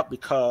laptop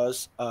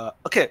because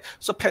okay,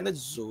 so Planet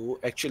Zoo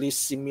actually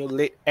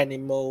simulate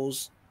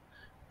animals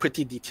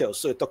pretty detailed.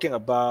 So you're talking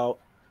about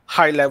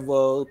high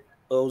level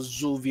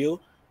zoo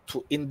view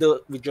to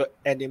individual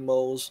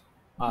animals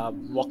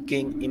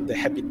walking in the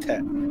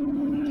habitat.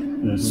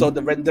 So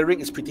the hmm rendering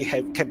is pretty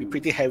heavy, can be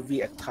pretty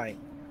heavy at time.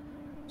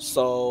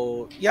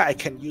 So yeah, I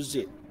can use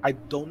it. I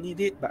don't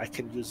need it, but I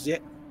can use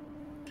it.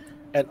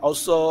 And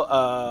also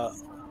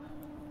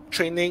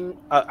training.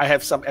 I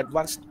have some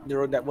advanced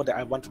neural network that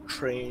I want to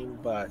train,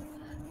 but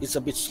it's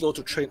a bit slow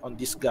to train on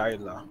this guy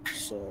lah.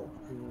 So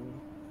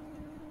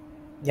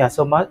yeah.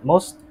 So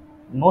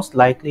most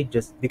likely,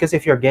 just because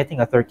if you're getting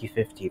a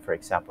 3050, for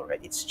example, right,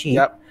 it's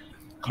cheap, yep,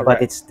 but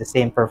correct, it's the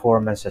same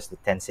performance as the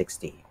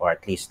 1060, or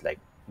at least like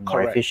more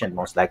Correct. efficient,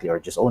 most likely, or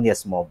just only a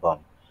small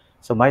bump.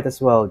 So might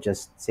as well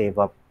just save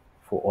up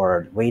for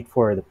or wait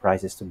for the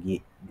prices to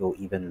go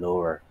even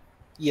lower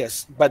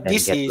Yes, but and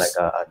this get like is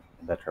a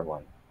better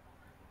one.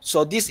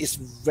 so this is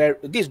very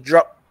this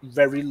drop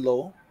very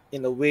low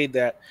in a way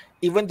that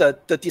even the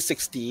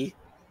 3060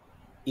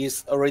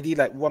 is already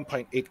like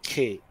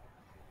 1.8K.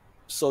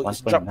 So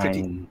it's dropped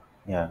pretty 1.9,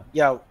 yeah.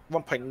 yeah,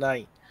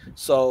 1.9.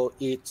 So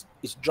it's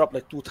dropped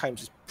like two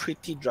times. It's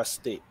pretty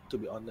drastic to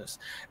be honest.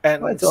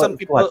 Well, And some it's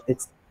what people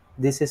it's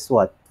this is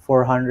what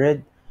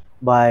 400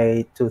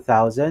 by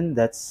 2000.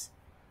 That's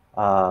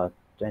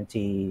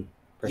 20%,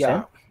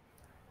 yeah,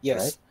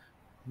 right? yes.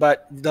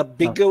 But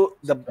No,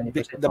 it's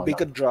 20%. No,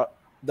 no.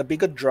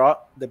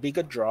 the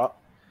bigger drop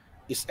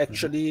is Mhm.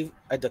 actually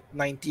at the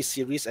 90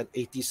 series and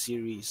 80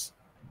 series.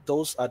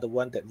 Those are the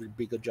one that will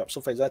bigger drop.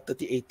 So for example,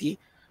 3080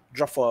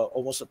 drop for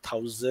almost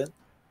 1,000.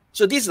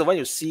 So this is the one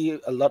you see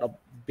a lot of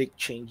big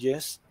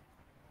changes.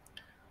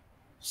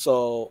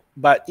 So,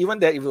 but even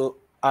that, if you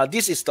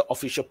this is the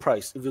official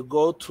price. If you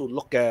go to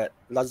look at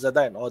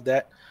Lazada and all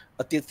that,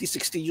 a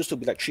 3060 used to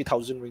be like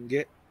 3,000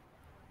 ringgit,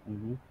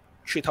 Mhm.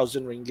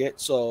 3,000 ringgit.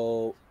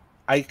 So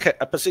I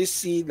personally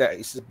see that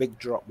it's a big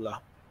drop lah.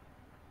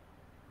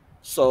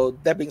 So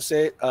that being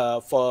said,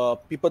 for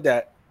people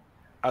that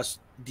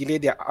delay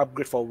their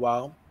upgrade for a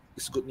while,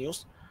 it's good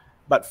news.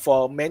 But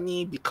for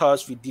many,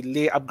 because we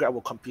delay upgrade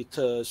our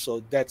computer,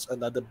 so that's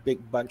another big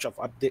bunch of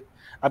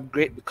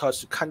upgrade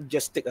because you can't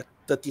just take a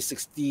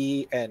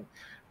 3060 and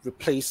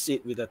replace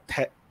it with a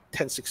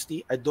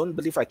 1060. I don't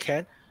believe I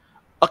can.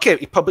 Okay,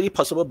 it's probably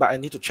possible, but I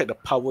need to check the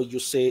power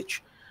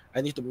usage.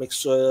 I need to make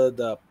sure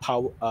the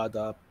power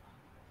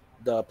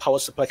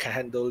supply can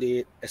handle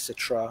it,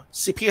 etc.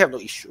 CPU have no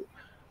issue.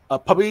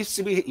 Probably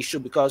CPU issue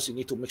because you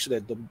need to make sure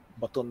that the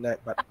bottleneck,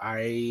 but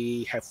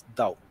I have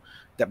doubt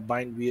that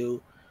mine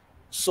will.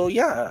 So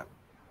yeah,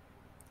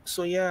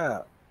 so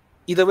yeah.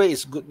 Either way,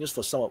 it's good news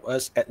for some of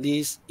us. At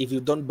least if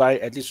you don't buy,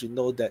 at least we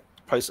know that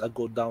price will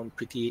go down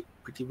pretty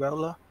well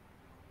lah.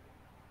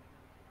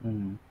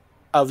 Mhm.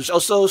 Which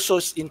also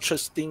shows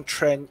interesting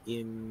trend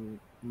in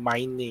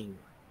mining.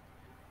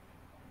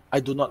 I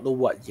do not know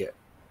what yet.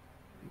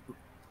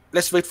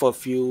 Let's wait for a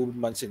few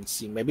months and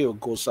see. Maybe it will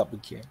goes up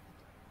again.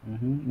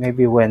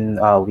 Maybe when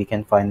we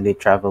can finally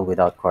travel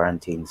without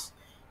quarantines,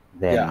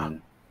 Yeah,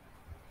 then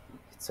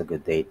it's a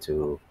good day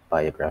to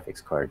buy a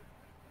graphics card.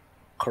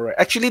 correct.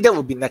 Actually, that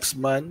will be next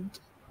month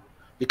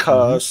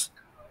Mm-hmm. because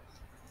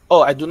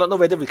oh, I do not know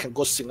whether we can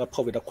go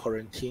Singapore without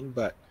quarantine,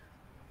 but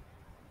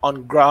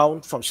on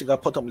ground from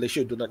Singapore to Malaysia,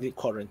 you do not need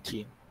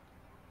quarantine.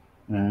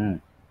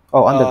 Mm.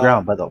 Oh, on the Uh,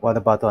 ground, but what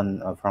about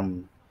on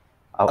from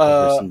out uh,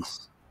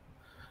 overseas?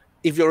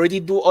 if you already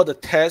do all the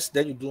tests,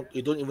 then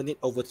you don't even need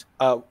over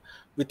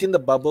within the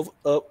bubble.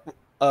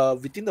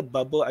 Within the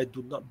bubble, I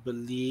do not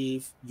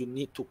believe you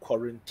need to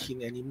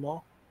quarantine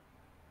anymore.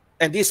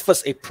 And this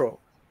first April,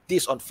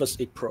 this on first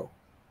April,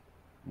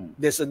 Mm.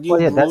 there's a new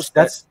Well, yeah, rules that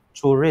that's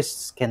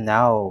tourists can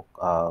now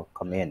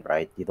come in,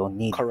 right? You don't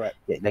need correct,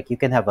 yeah, like you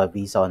can have a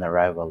visa on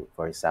arrival,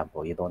 for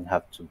example. You don't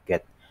have to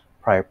get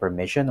prior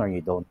permission, or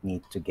you don't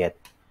need to get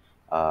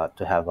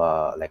to have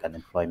a like an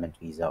employment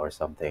visa or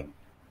something.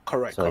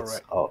 correct, So it's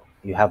correct.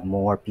 you have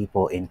more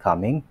people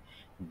incoming,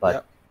 but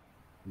Yep.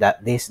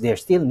 that they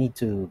still need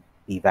to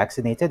be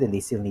vaccinated and they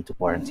still need to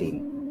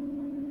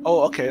quarantine.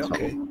 Oh, okay, So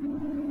okay.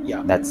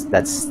 Yeah, that's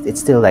it's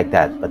still like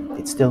that, but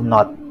it's still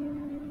not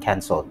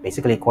canceled.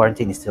 Basically,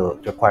 quarantine is still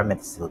the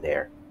requirement is still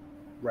there.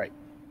 right.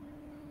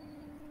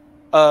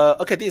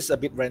 Okay, this is a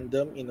bit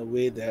random in a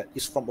way that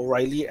it's from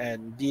O'Reilly,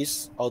 and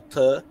this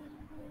author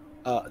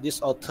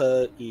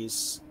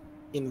is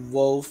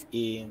involved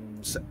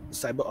in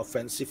cyber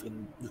offensive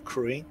in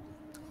Ukraine.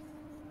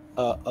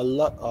 A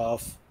lot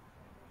of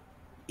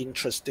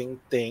interesting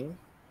thing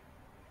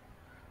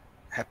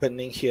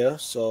happening here.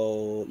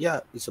 So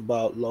yeah, it's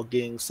about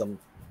logging some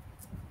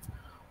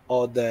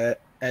all that,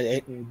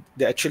 and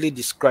they're actually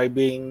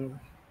describing.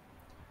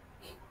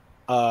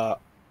 Uh,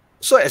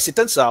 so as it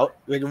turns out,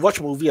 when you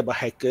watch movie about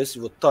hackers,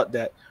 you would thought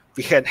that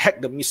we can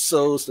hack the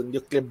missiles, the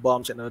nuclear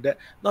bombs, and all that.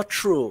 Not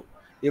true.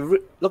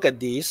 Look at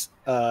this.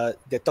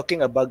 They're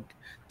talking about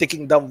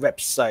taking down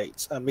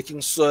websites,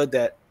 making sure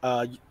that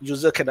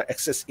user cannot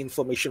access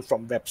information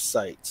from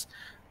websites,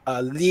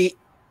 leak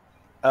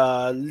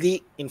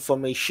leak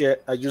information,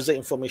 user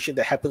information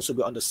that happens to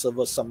be on the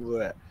server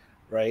somewhere,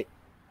 right?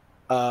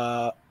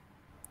 Uh,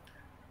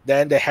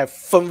 then they have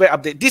firmware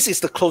update. This is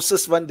the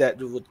closest one that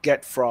you would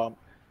get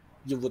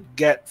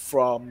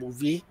from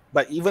movie,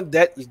 but even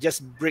that it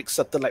just breaks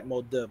satellite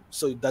modem,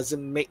 so it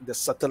doesn't make the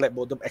satellite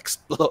modem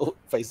explode,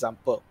 for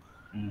example.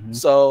 Mm-hmm.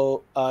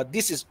 So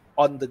this is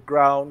on the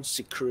ground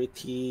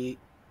security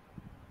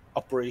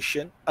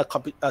operation,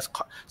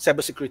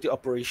 cyber security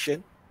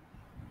operation.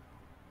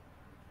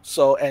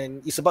 So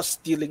and it's about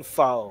stealing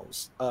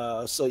files.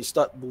 So it's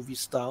not movie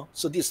style.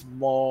 So this is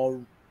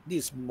more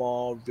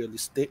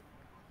realistic,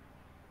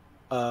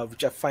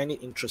 which I find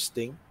it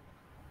interesting.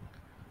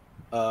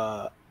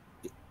 Uh,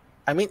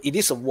 I mean, it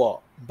is a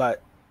war,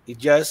 but it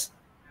just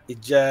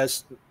it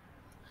just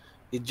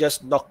it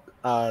just knock.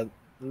 uh,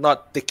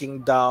 not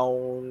taking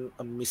down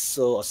a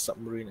missile or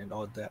submarine and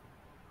all that.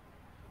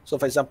 So,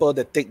 for example,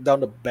 they take down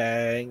the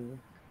bank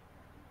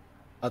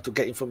to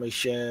get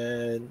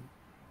information.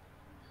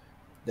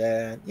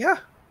 Then, yeah,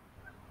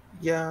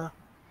 yeah,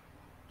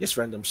 just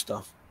random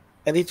stuff.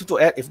 Anything to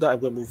add? If not, I'm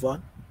going to move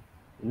on.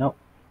 No.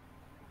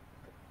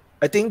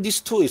 I think this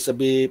tool is a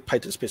bit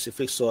Python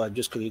specific, so I'm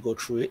just going to go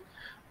through it.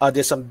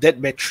 There's some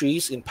dead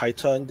batteries in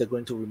Python. They're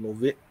going to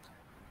remove it.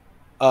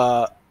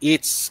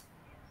 It's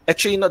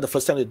actually not the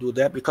first time they do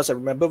that, because I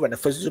remember when I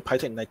first used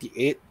Python in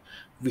 98,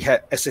 we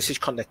had SSH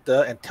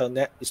connector and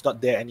telnet. It's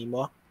not there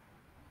anymore.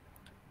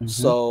 Mm-hmm.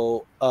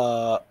 So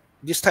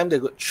this time they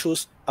could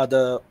choose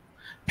other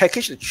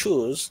package to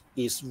choose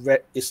is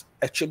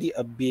actually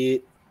a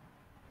bit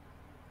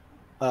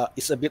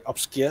it's a bit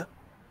obscure.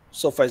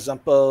 So for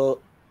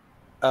example,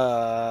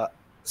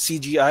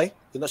 CGI,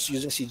 you're not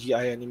using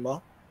CGI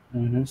anymore.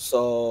 Mm-hmm.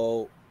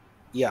 So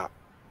yeah,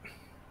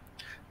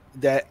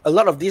 there a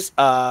lot of these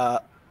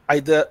are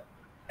either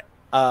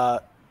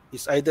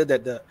it's either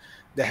that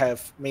they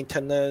have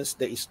maintenance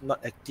that is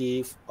not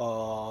active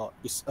or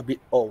it's a bit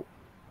old.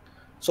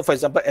 So for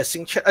example,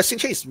 async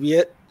chat is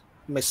weird.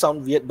 It may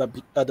sound weird, but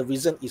the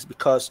reason is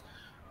because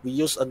we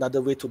use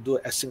another way to do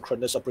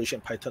asynchronous operation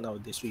in Python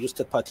nowadays. We use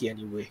third party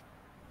anyway.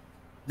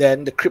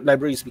 Then the crypt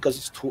library is because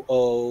it's too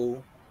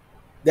old.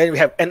 Then we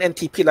have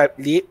NNTP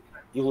lib.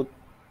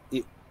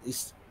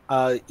 It's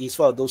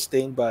one of those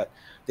things, but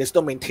there's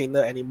no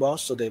maintainer anymore,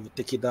 so they will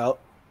take it out.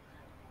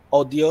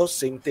 Audio,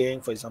 same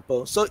thing, for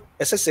example. So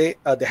as I say,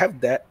 they have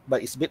that,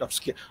 but it's a bit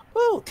obscure.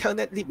 Oh,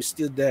 telnet lib is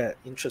still there.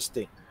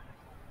 Interesting.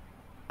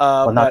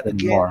 Well, not But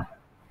again, anymore.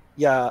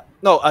 yeah,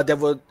 no, they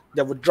will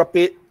drop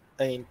it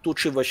in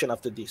 2-3 version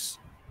after this.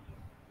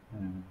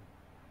 Mm.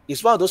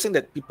 It's one of those things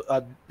that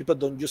people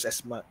don't use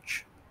as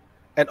much.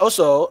 And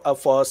also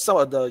for some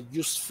of the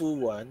useful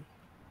one.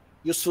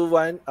 So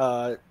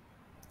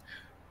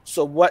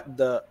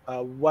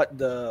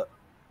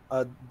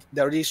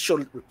they already show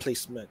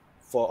replacement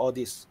for all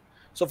this.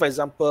 So for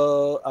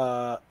example,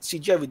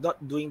 CGI we're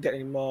not doing that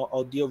anymore.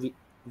 Audio we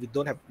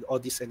don't have all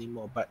this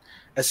anymore. But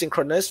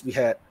asynchronous we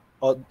had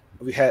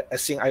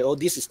async IO.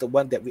 This is the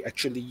one that we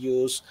actually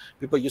use.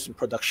 People use in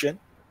production.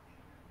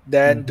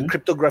 Then the Mm-hmm.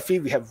 cryptography,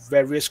 we have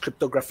various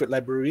cryptographic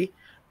library.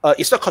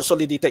 It's not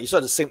consolidated, it's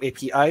not the same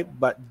API,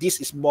 but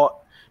this is more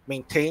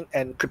maintained,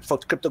 and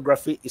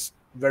cryptography is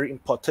very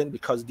important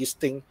because this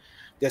thing,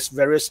 there's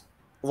various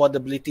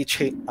vulnerability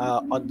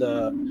on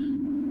the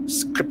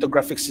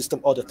cryptographic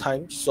system all the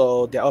time.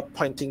 So they are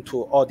pointing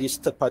to all these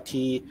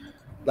third-party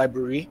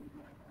library.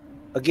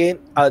 Again,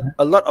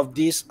 a lot of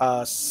these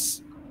are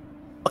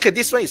okay.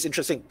 This one is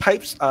interesting.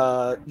 Pipes,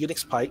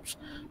 Unix pipes,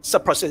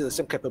 sub-process the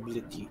same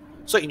capability.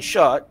 So in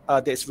short,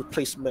 there's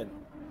replacement.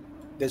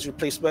 There's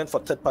replacement for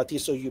third party,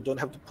 so you don't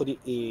have to put it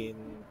in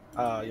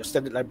your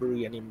standard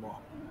library anymore.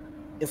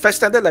 In fact,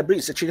 standard library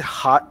is actually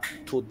hard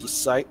to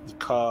decide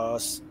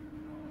because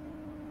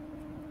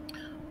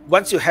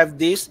once you have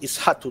this, it's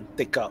hard to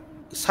take out.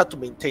 It's hard to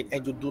maintain,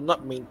 and you do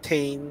not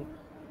maintain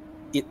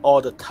it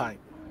all the time.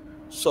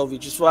 So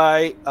which is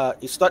why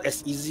it's not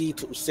as easy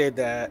to say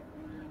that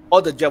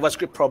all the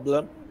JavaScript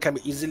problem can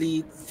be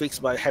easily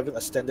fixed by having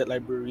a standard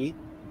library.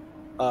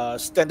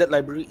 Standard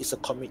library is a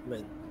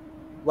commitment.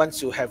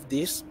 Once you have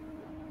this,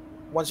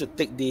 once you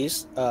take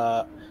this,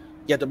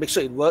 you have to make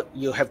sure it works.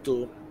 You have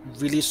to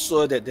really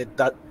sure that it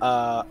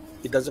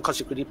doesn't cause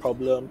security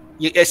problem.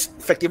 You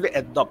effectively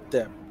adopt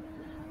them,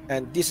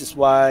 and this is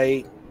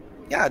why,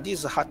 yeah, this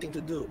is a hard thing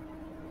to do.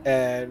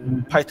 And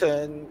Mm-hmm.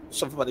 Python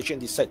Software Foundation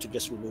decide to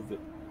just remove it.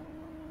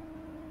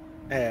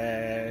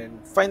 And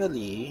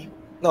finally,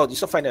 no, this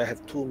is not finally. I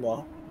have two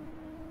more.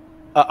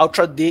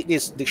 Ultra D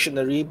is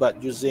dictionary,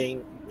 but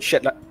using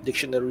shared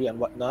dictionary and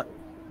whatnot.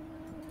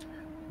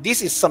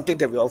 This is something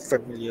that we're all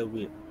familiar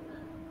with.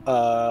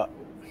 Uh,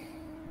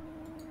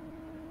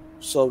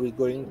 so we're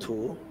going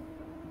to.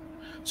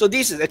 So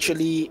this is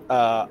actually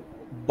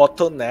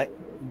bottleneck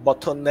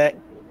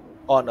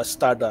on a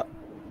startup.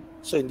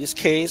 So in this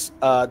case,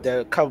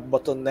 the current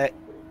bottleneck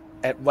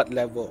at what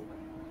level?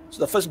 So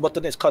the first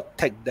bottleneck is called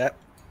tech debt.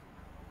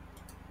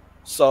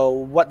 So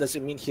what does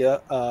it mean here?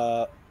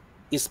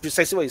 It's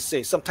precisely what it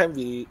says. Sometimes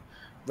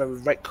when we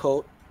write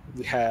code,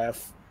 we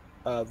have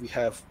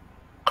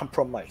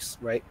compromise,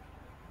 right?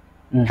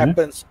 Mm-hmm.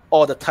 Happens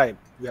all the time.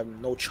 We have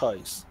no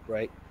choice,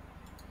 right?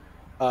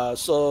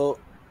 So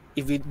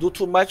if we do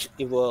too much,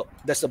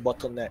 that's a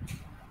bottleneck.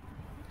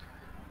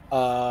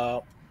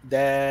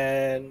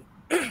 Then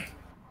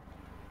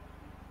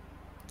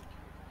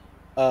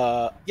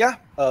yeah,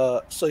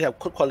 so you have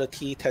code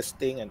quality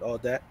testing and all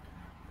that,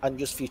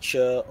 unused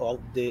feature or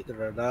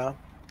update.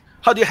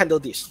 How do you handle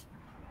this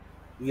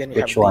when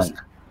you Which have this? one?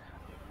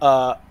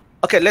 Uh,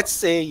 okay, let's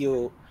say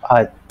you,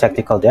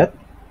 Technical debt.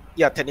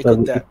 yeah, technical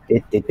Well, debt.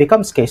 it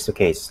becomes case to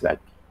case. Like,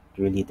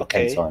 it really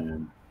depends Okay,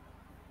 on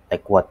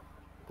like what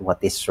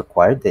is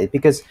required.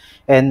 Because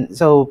and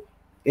so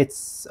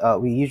it's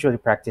we usually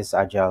practice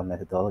agile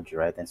methodology,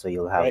 right? And so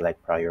you'll have right,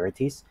 like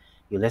priorities.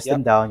 You list them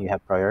yep, down. You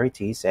have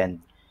priorities, and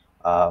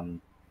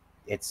um,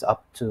 it's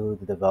up to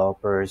the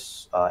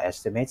developers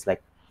estimates,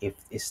 like if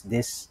is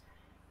this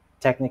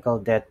technical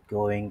debt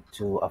going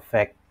to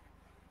affect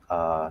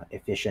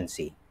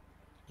efficiency,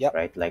 Yep.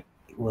 right? Like,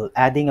 will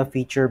adding a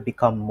feature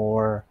become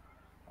more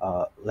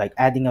like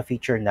adding a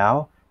feature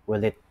now,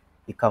 will it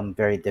become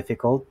very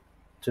difficult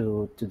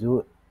to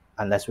do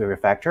unless we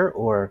refactor,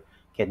 or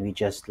can we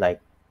just like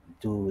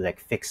do like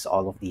fix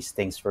all of these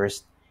things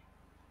first?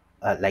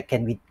 Like,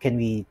 can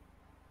we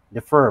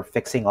defer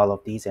fixing all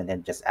of these and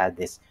then just add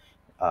this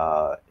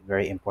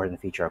very important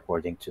feature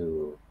according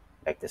to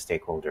like the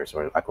stakeholders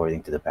or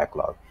according to the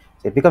backlog?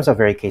 So it becomes a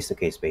very case to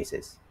case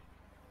basis.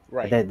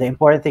 Right. The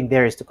important thing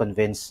there is to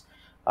convince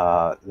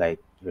like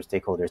your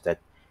stakeholders that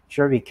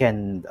sure, we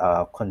can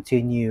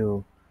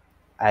continue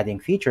adding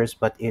features,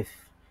 but if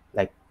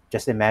like,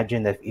 just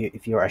imagine that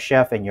if you're a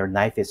chef and your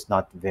knife is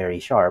not very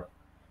sharp,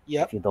 if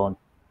Yep.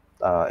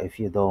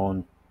 you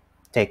don't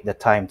take the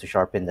time to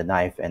sharpen the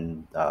knife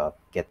and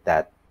get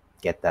that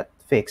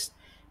fixed,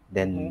 Mm-hmm.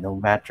 then no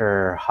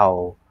matter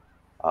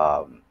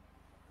um,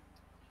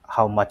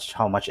 how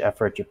much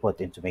effort you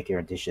put into making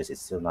your dishes,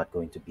 it's still not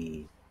going to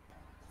be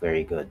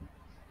very good.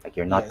 Like,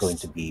 you're not going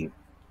to Yes. be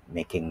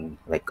making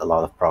like a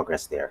lot of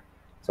progress there.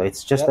 So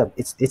it's just Yep.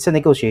 it's a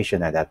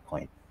negotiation at that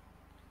point.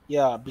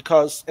 Yeah,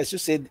 because as you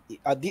said,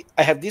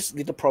 I have this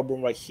little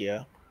problem right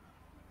here.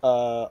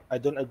 I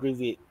don't agree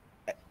with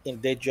in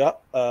their job.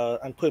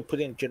 I'm put it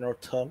in general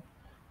term.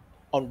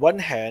 On one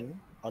hand,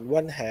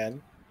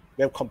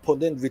 we have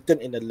component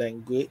written in a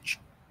language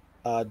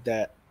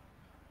that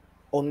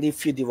only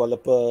few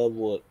developer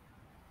would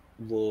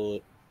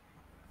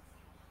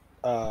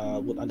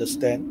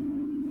understand.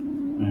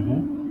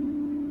 Hmm.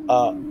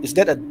 Is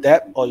that a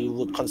debt, or you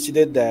would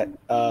consider that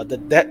the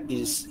debt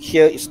is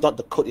here is not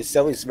the code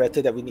itself? It's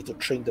rather that we need to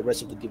train the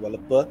rest of the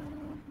developer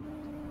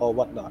or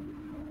whatnot,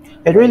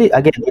 It right? really,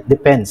 again, it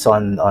depends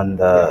on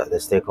Yeah. the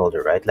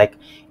stakeholder, right? Like,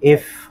 Right.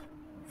 if,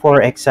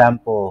 for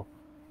example,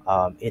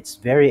 it's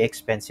very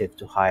expensive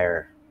to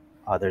hire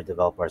other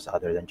developers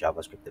other than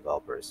JavaScript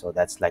developers, so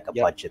that's like a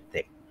Yep. budget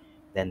thing.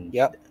 Then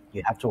Yep.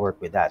 you have to work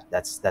with that.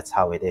 That's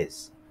how it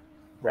is,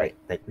 right? Right.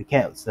 Like, we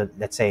can't. So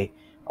let's say,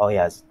 oh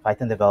yes,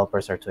 Python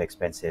developers are too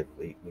expensive.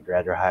 We'd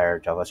rather hire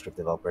JavaScript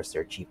developers.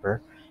 They're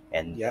cheaper,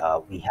 and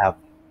Yep. we have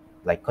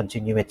like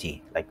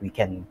continuity. Like, we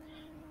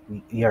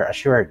are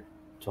assured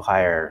to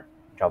hire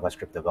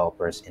JavaScript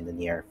developers in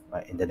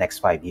the next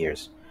 5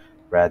 years,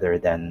 rather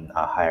than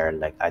hire,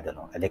 like, I don't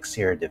know,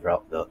 Elixir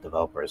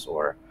developers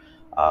or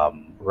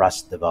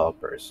Rust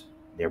developers.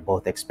 They're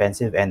both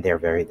expensive and they're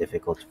very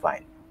difficult to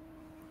find,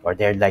 or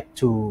they're like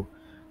two.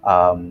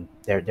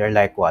 They're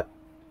like what,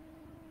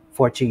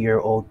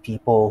 40-year-old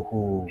people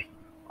who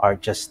are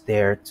just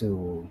there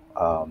to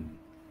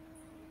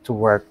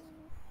work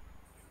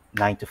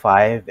 9 to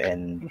 5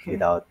 and Hmm.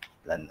 without,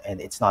 and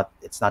it's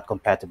not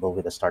compatible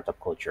with the startup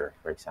culture,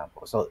 for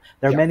example. So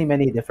there are Yep.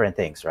 many different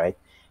things, right?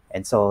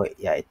 And so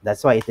yeah,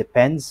 that's why it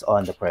depends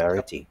on the Yep.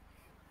 priority.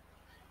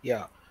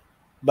 Yeah.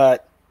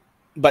 But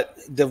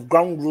the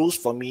ground rules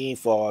for me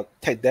for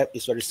tech debt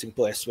is very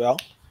simple as well.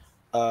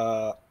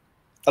 Uh,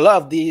 a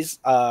lot of these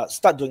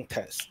start doing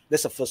tests.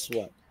 That's the first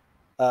one.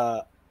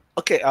 Uh,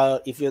 okay.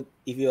 If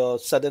you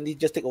suddenly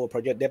just take over a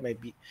project, that might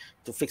be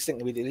to fix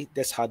things immediately.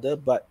 That's harder.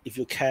 But if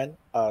you can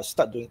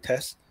start doing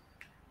tests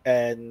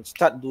and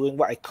start doing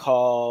what I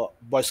call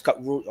Boy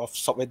Scout rule of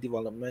software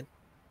development.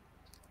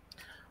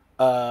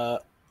 Uh,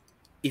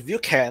 if you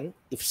can,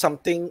 if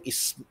something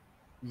is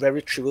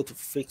very trivial to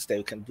fix that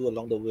you can do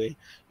along the way,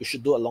 you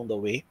should do along the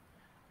way.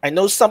 I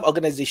know some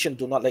organizations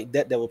do not like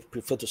that. They would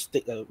prefer to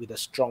stick with a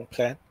strong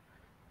plan.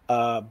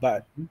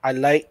 But Mhm. I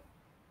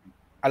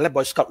like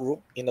Boy Scout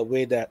rule in a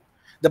way that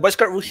the Boy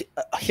Scout rule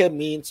here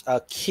means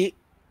keep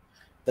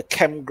the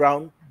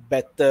campground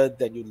better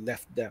than you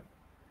left them.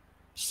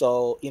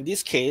 So in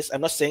this case,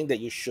 I'm not saying that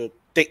you should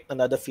take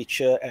another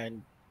feature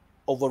and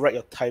overwrite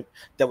your type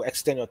that will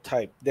extend your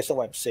type. That's not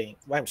what I'm saying.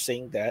 Why I'm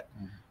saying that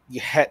you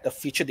had a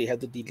feature they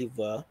had to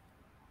deliver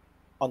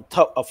on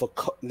top of a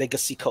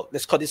legacy code.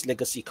 Let's call this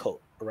legacy code,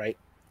 right?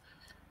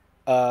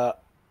 Uh,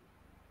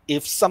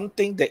 if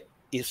something that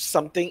if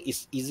something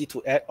is easy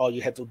to add or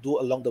you have to do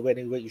along the way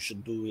anyway, you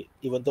should do it,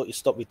 even though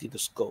it's not within the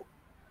scope.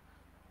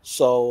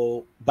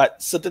 So,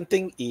 but certain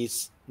thing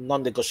is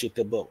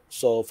non-negotiable.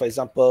 So, for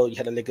example, you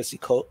had a legacy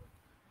code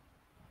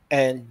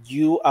and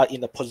you are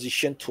in a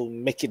position to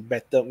make it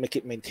better, make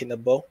it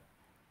maintainable.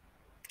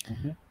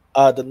 Mhm.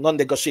 The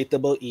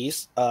non-negotiable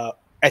is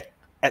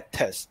at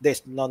test.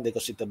 That's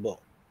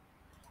non-negotiable.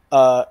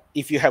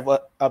 If you have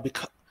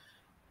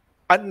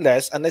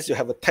unless you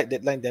have a tight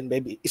deadline, then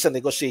maybe it's a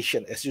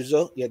negotiation as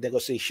usual. Yeah,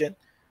 negotiation.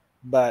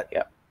 But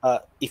Yeah.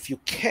 if you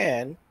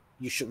can,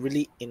 you should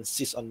really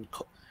insist on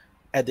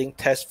adding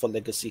tests for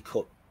legacy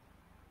code.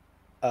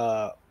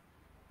 Uh,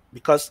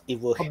 because it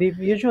will.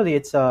 Usually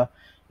it's a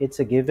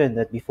given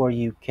that before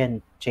you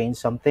can change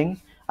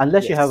something,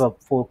 unless you have Yes. a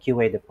full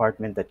QA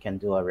department that can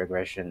do a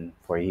regression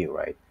for you,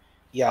 right?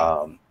 Yeah.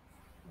 um,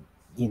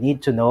 you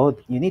need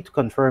to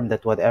confirm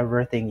that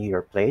whatever thing you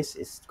replace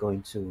is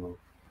going to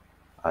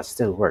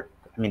still work.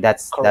 I mean,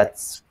 that's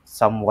Correct.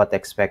 somewhat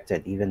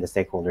expected. Even the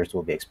stakeholders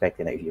will be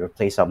expecting that if you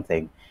replace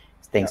something,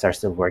 Yeah. things are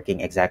still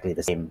working exactly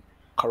the same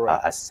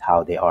Correct. as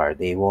how they are.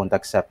 They won't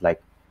accept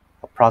like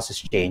a process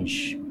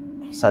change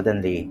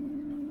suddenly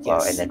and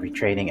Yes. then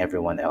retraining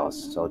everyone else.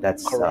 So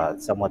that's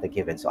Correct. somewhat a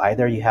given. So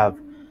either you have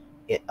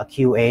a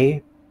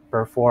QA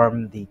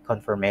perform the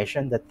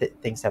confirmation that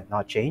things have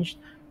not changed,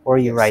 or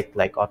you Yes. write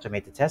like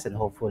automated tests, and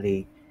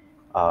hopefully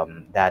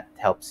that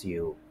helps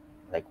you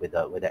like with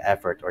the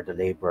effort or the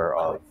labor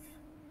of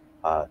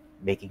Correct.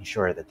 making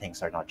sure that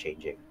things are not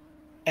changing.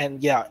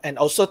 And yeah, and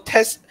also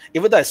test.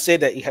 Even though I say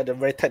that it had a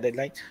very tight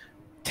deadline,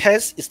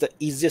 test is the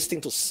easiest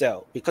thing to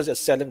sell because you're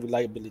selling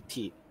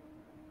reliability,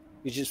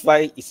 which is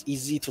why it's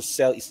easy to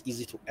sell. It's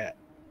easy to add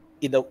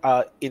in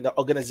the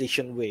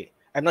organization way.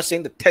 I'm not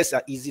saying the tests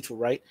are easy to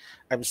write.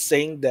 I'm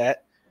saying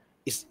that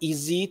it's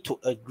easy to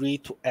agree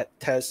to add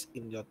tests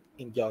in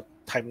your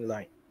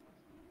timeline.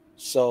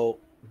 So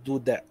do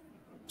that.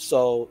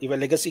 So if a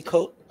legacy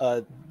code,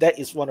 that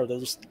is one of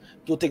those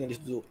two things you need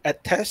to do.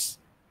 Add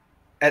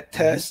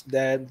Hmm. tests,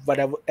 then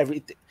whatever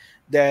everything,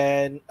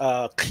 then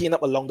clean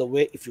up along the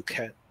way if you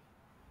can.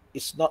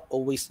 It's not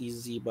always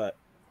easy, but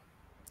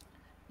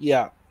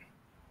yeah.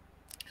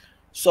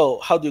 So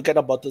how do you get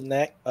a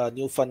bottleneck?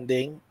 New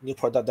funding, new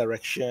product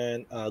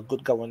direction,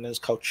 good governance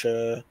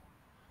culture,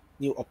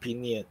 new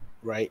opinion,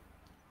 right?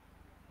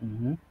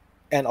 Hmm.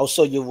 And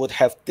also you would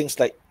have things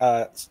like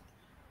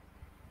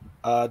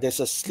there's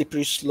a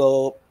slippery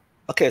slope.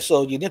 Okay,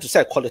 so you need to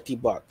set a quality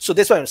bar. So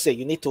that's what I'm saying.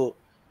 You need to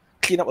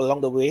clean up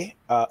along the way,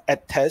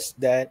 add tests.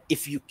 Then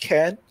if you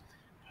can,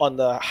 on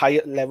the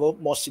higher level,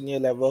 more senior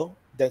level,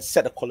 then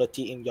set a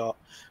quality in your.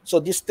 So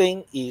this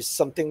thing is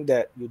something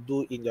that you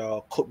do in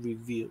your code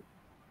review,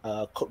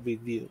 code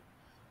review.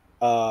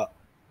 Uh,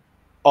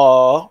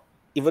 or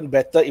even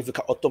better, if you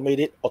can automate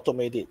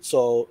it.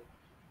 So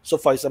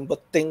for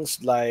example,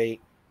 things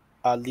like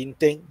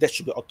linting that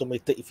should be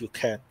automated if you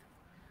can.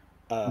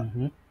 Uh,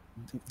 Hmm.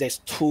 there's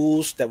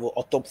tools that will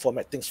auto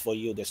format things for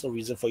you. There's no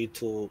reason for you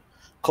to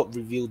code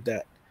review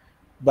that.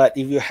 But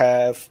if you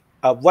have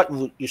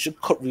you should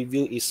code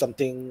review is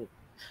something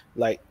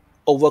like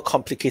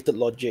overcomplicated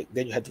logic,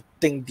 then you have to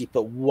think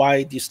deeper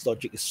why this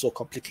logic is so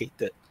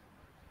complicated.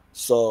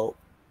 So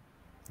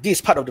this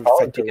is part of the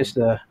Oh, because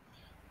refactoring.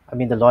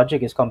 the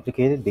logic is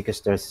complicated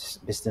because there's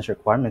business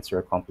requirements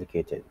are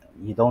complicated.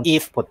 You don't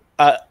If put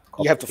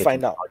you have to complicated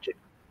find out, logic.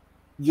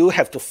 you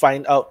have to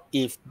find out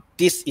if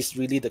this is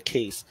really the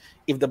case.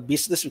 If the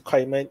business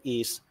requirement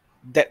is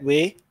that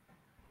way,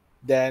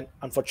 then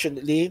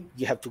unfortunately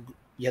you have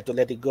to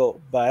let it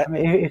go. I But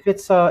mean, if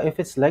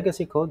it's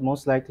legacy code,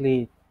 most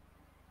likely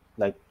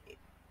like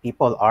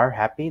people are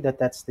happy that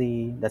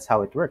that's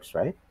how it works,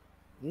 right?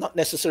 not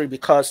necessary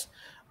because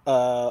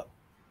uh,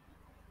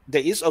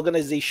 there is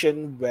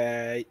organization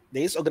where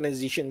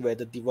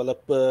the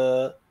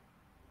developer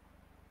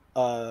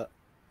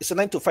it's a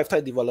 9 to 5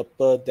 type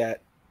developer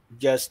that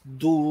just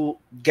do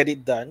get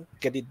it done.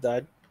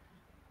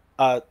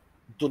 Uh,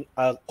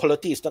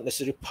 quality is not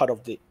necessarily part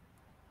of it.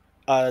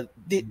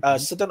 Hmm.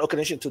 Certain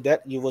organization to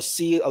that you will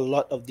see a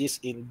lot of this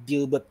in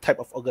Dilbert type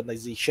of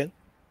organization,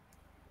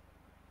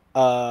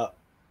 uh,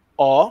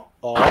 or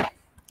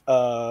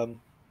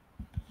um,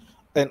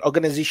 an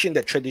organization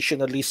that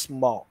traditionally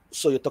small.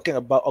 So you're talking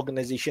about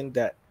organization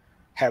that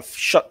have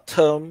short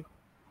term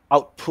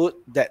output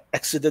that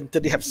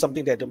accidentally have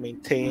something that to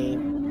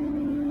maintain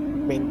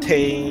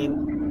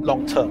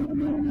long term.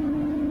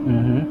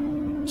 Hmm.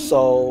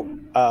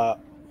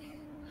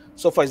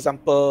 So for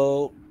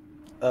example,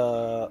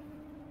 uh,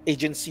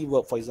 agency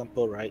work, for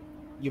example, right?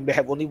 You may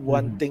have only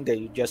one Hmm. thing that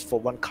you just for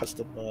one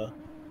customer,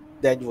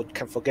 then you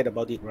can forget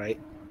about it, right?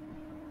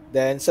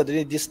 Then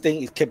suddenly this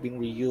thing is kept being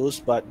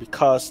reused, but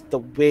because the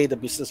way the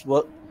business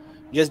work,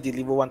 you just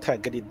deliver one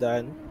time, get it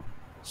done.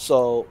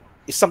 So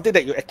it's something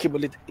that you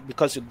accumulate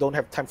because you don't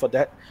have time for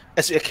that.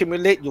 As you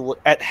accumulate, you would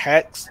add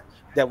hacks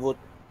that would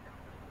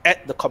add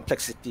the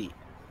complexity,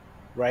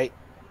 right?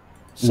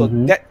 So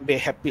Hmm. that may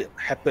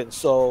happen.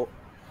 So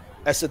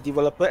as a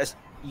developer, as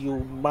you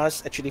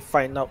must actually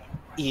find out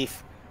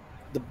if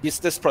the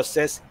business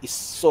process is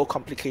so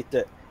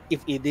complicated.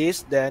 If it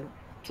is, then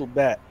too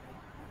bad.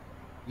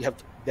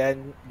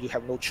 Then you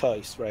have no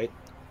choice, right?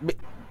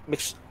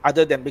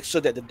 Other than make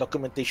sure that the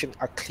documentation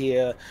are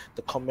clear,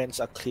 the comments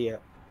are clear.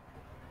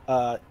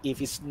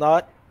 If it's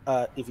not,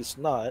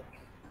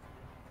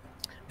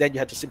 then you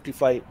have to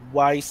simplify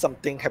why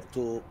something have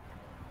to.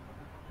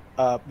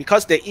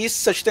 Because there is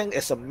such thing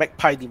as a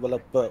magpie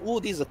developer. Oh,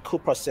 this is a cool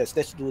process.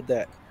 Let's do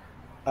that.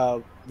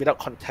 Without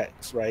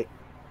context, right?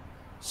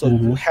 So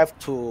you Hmm. have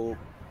to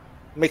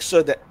make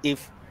sure that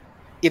if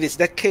it is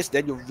that case,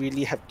 then you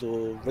really have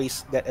to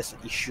raise that as an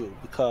issue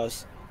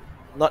because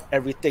not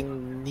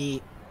everything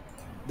need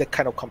that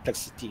kind of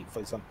complexity, for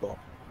example.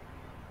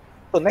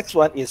 So next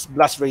one is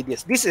blast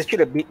radius. This is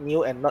actually a bit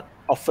new and not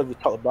often we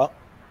talk about.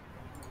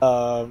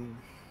 Um,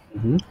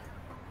 Hmm.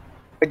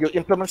 when you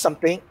implement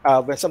something,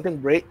 when something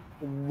break,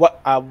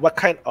 what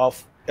kind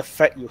of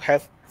effect you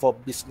have for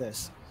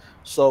business?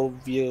 So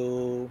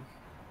you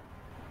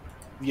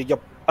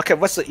okay,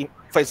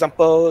 for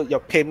example, your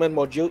payment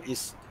module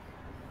is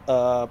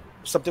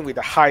something with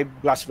a high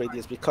blast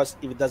radius, because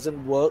if it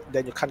doesn't work,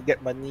 then you can't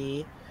get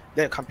money,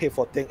 then you can't pay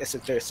for things,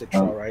 etc.,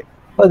 etc., Um, right?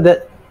 but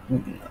that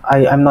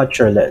I'm not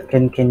sure that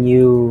can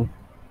you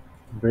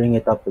bring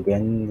it up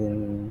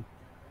again?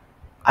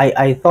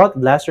 I thought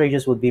blast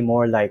radius would be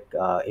more like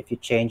if you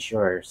change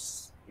your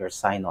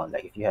sign on,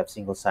 like if you have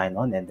single sign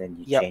on and then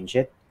you Yep. change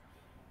it,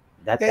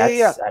 Yeah.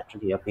 that's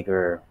actually a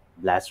bigger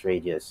blast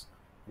radius,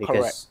 Correct.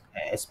 because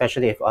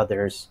especially if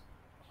other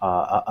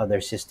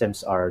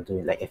systems are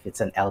doing, like if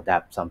it's an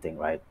LDAP something,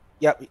 right?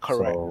 Yep.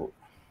 Correct. So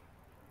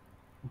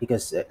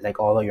because like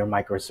all of your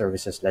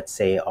microservices, let's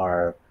say,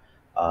 are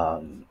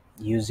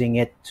using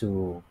it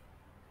to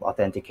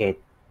authenticate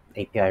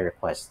API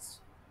requests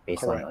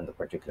based Correct. on the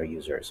particular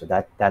user. So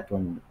that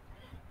one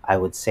I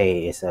would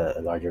say is a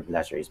larger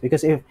blast radius,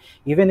 because if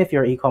even if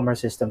your e-commerce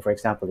system, for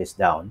example, is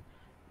down,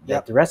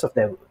 Yep. the rest of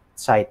the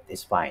site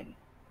is fine.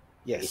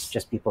 It's Yes.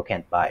 just people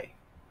can't buy.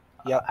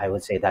 Yep. I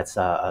would say that's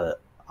a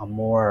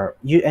more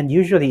you and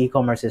usually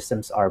e-commerce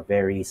systems are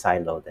very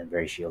siloed and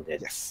very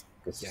shielded, Yes.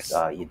 because Yes.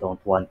 you don't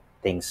want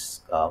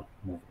things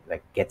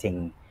like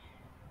getting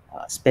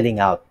spilling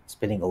out,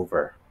 spilling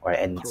over, or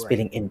and Correct.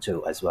 spilling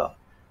into as well.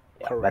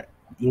 Yeah, but Correct.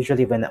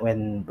 usually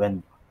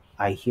when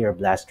I hear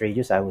blast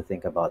radius, I would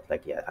think about,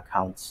 like, yeah,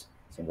 accounts,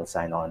 single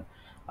sign-on,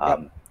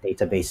 Yep.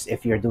 database.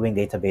 If you're doing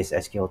database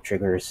SQL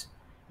triggers,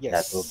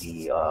 that will Yes.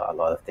 be a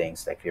lot of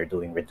things. Like if you're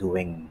doing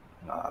redoing,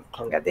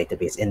 Correct. yeah,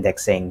 database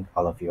indexing,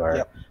 all of your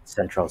Yep.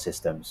 central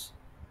systems.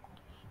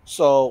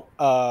 So,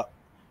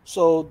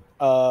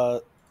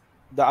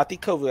 the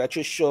article will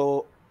actually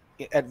show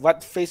at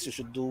what phase you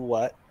should do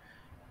what.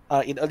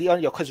 In early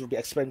on, your course will be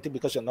experimenting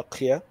because you're not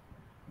clear.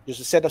 You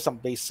should set up some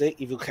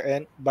basic if you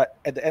can, but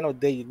at the end of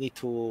the day, you need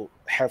to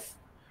have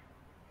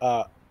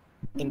uh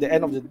in the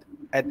end of the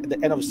at the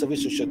end of the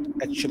service, you should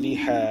actually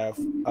have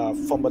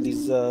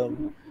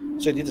formalism.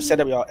 So you need to set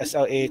up your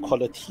SLA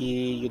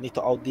quality. You need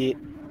to audit.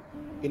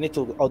 You need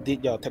to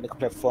audit your technical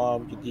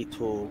platform. You need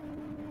to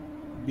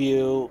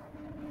build.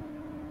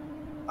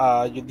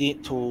 You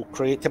need to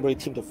create temporary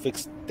team to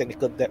fix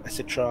technical debt,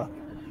 etc.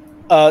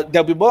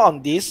 There'll be more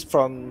on this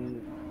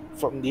from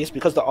this,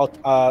 because the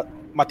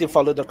Martin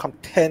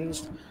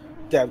tends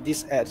to have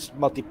this as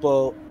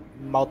multiple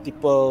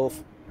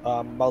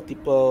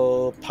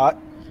part.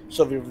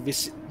 So we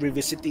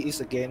revisit it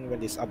again when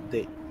this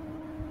update.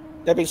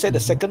 That being said, the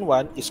Mhm. second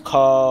one is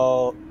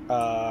called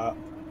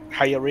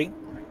hiring.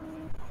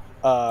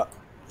 Uh,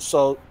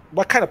 so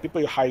what kind of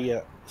people you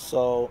hire?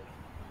 So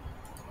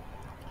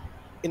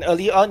in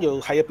early on,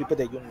 you hire people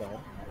that you know,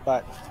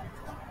 but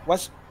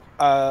once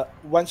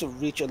once you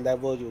reach a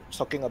level, you're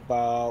talking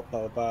about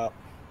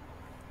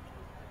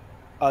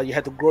you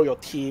had to grow your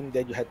team,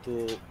 then you had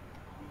to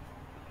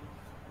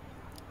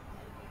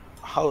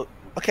how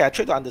okay, I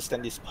try to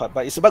understand this part,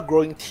 but it's about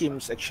growing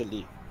teams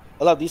actually.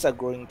 A lot of these are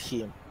growing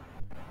team.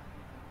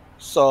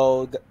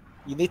 So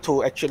you need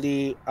to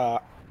actually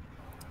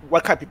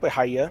what kind of people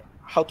hire,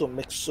 how to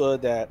make sure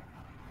that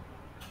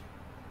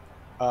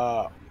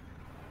uh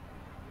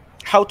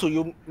how to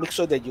you make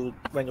sure that you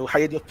when you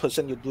hire this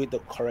person you do it the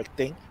correct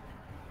thing.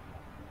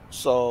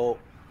 So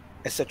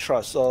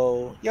etc.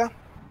 So yeah.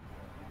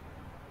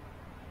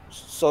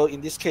 So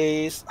in this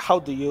case, how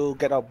do you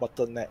get out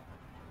bottleneck?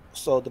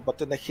 So the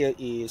bottleneck here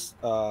is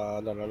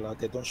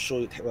they don't show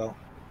it well.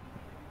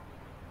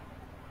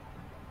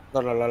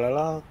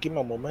 Give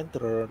me a moment.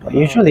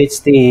 Usually it's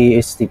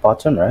the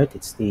bottom, right?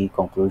 It's the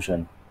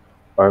conclusion,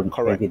 or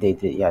Correct. maybe they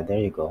did. Yeah, there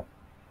you go.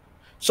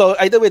 So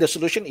either way, the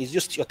solution is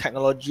use your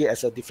technology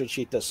as a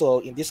differentiator. So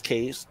in this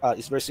case,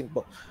 it's very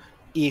simple.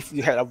 If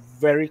you had a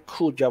very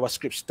cool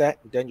JavaScript stack,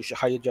 then you should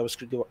hire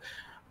JavaScript.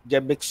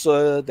 Then make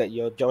sure that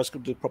your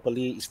JavaScript do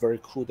properly is very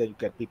cool, that you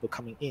get people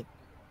coming in.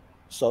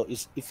 So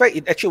it's in fact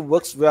it actually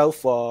works well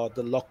for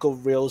the local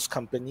Rails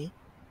company.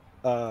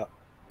 Uh,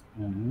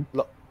 Hmm.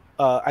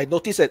 I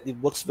noticed that it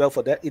works well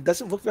for that. It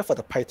doesn't work well for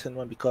the Python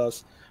one,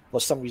 because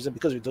for some reason,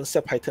 because we don't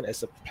sell Python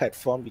as a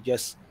platform, we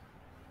just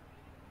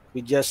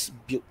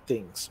build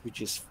things,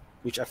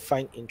 which I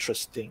find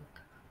interesting.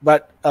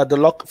 But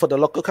for the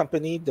local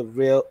company, the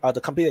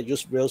company that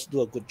use Rails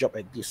do a good job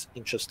at this.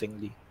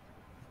 Interestingly,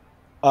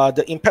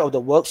 the impact of the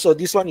work. So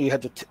this one you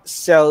have to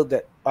sell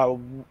that.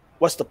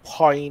 What's the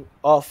point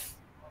of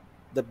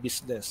the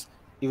business?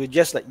 If it's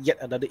just like yet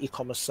another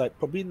e-commerce site,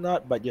 probably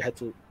not. But you have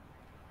to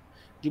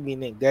give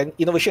meaning. Then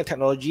innovation and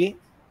technology.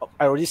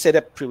 I already said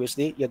that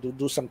previously. You have to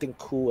do something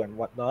cool and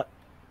whatnot,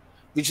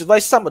 which is why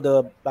some of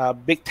the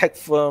big tech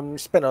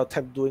firms spend a lot of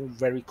time doing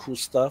very cool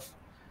stuff,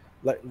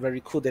 like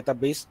very cool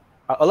database.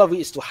 A lot of it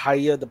is to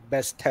hire the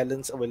best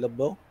talents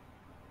available.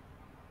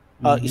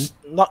 Hmm. It's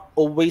not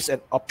always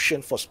an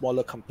option for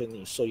smaller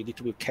companies, so you need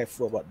to be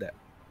careful about that.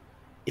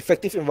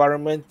 Effective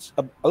environment.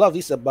 A lot of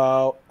this is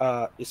about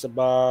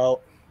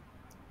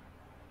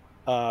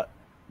uh,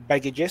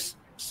 baggages.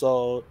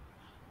 So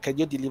can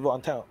you deliver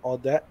on time? All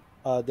that.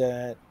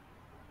 Then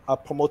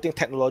promoting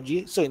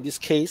technology. So in this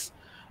case,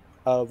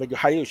 when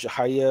you should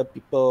hire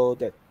people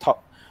that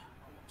talk.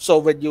 So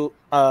when you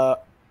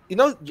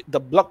the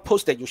blog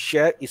post that you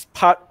share is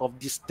part of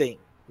this thing,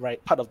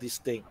 right? Part of this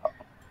thing.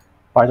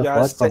 Part You of are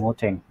what? sa-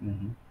 Promoting.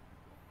 you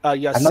are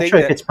I'm not saying sure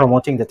if that it's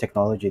promoting the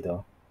technology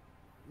though.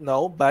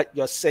 no, but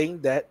you're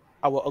saying that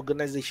our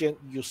organization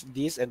use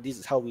this and this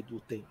is how we do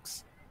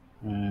things.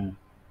 Mm.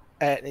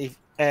 And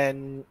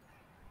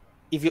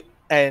if you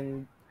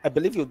and I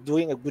believe you're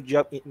doing a good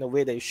job in a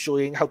way that you're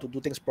showing how to do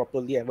things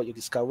properly and what you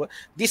discover.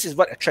 This is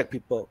what attract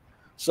people.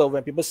 So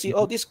when people see,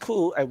 oh, Mhm. this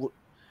cool, I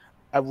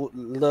would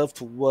love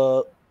to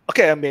work.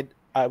 Okay, I mean,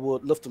 I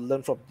would love to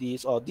learn from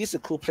this, or this is a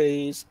cool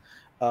place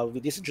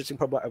with this interesting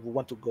problem. I would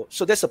want to go.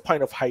 So that's the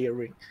point of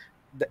hiring.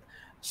 That,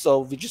 so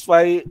which is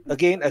why,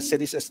 again, I said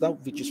this as now,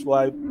 which is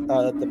why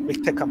the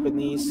big tech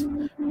companies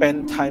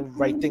spend time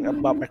writing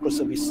about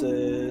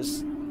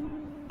microservices,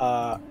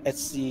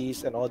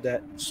 SCs, and all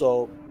that.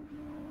 So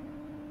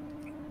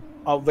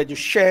when you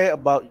share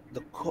about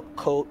the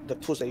code, the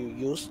tools that you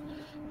use,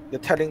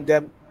 you're telling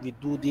them we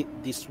do it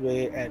this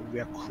way and we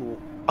are cool.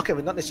 Okay,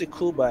 we're not necessarily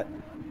cool, but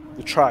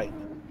we try,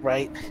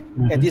 right?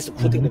 And Mhm. this is the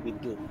cool thing Mhm. that we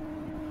do.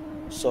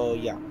 So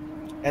yeah,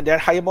 and then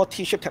hire more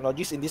T-shaped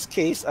technologies. In this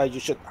case, uh, you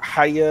should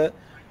hire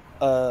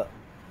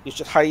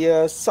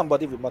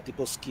somebody with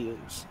multiple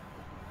skills.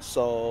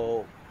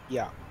 So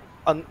yeah,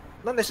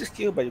 not necessarily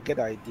skill, but you get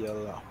the idea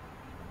lah.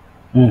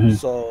 Mhm.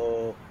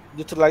 So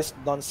utilize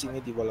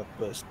non-senior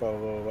developers, blah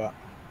blah blah.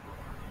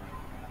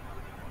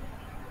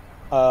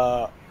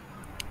 Uh,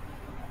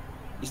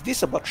 is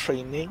this about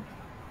training?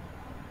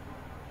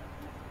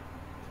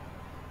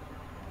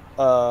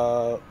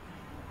 Uh,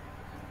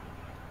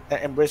 and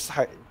embrace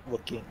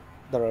working.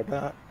 Da, da,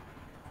 da.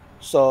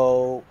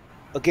 So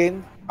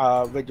again,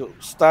 when you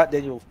start,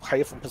 then you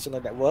hire from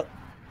personal network.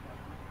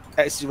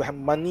 As you have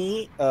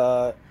money,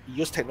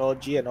 use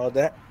technology and all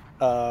that.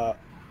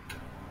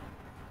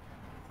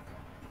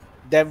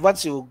 Then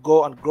once you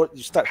go on growth,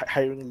 you start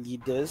hiring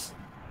leaders.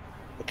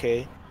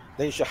 Okay,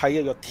 then you should hire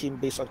your team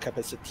based on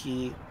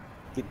capacity,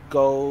 with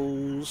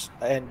goals,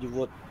 and you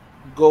would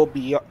go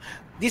beyond.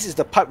 This is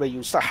the part where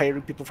you start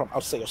hiring people from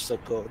outside your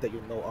circle that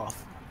you know of.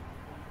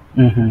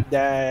 Mhm.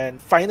 Then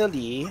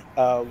finally,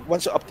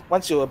 once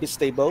you're a bit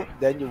stable,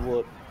 then you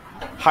would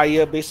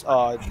hire based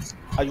on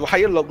you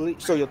hire locally,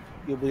 so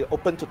you'll be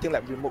open to things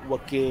like remote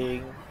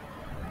working,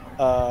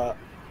 uh,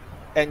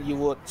 and you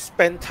would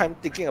spend time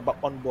thinking about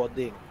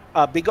onboarding.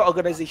 A bigger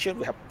organization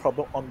will have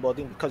problem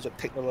onboarding because your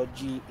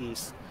technology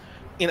is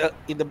in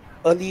the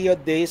earlier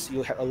days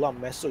you had a lot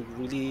of mess, so you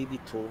really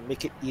need to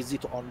make it easy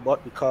to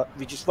onboard because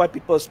which is why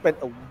people spend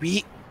a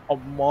week or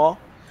more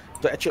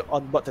to actually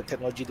onboard the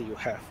technology that you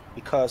have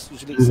because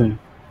usually Mhm.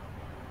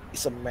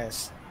 it's a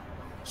mess.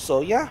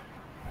 So yeah,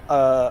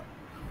 uh,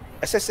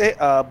 as I say,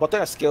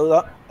 bottom up scale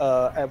up.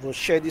 I will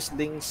share this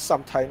link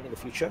sometime in the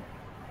future.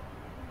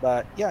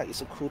 But yeah,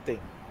 it's a cool thing.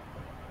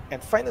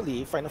 And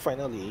finally,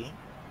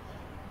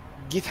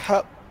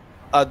 GitHub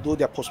do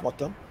their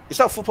postmortem. It's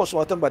not full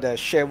postmortem, but they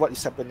share what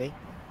is happening.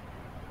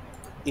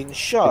 In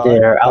short,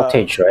 Their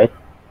outage, right?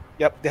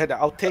 yep, they had an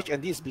outage,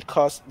 and this is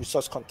because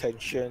resource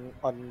contention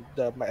on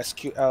the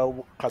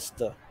MySQL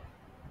cluster.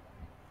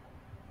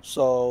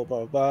 So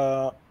blah, blah,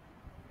 blah.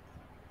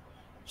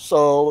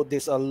 So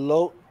there's a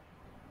load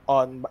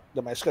on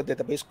the MySQL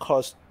database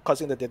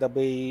causing the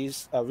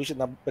database reach a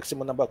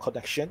maximum number of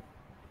connection.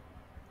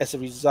 As a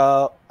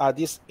result,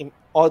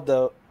 all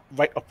the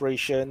write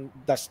operation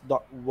does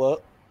not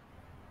work.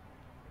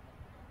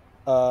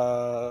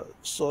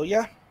 So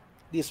yeah,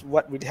 this is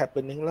what really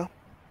happening lah.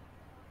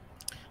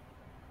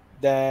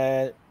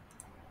 Then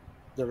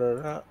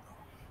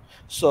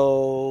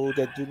so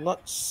they do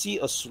not see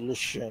a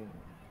solution.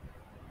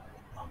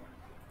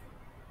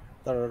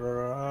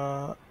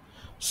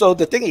 So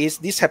the thing is,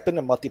 this happened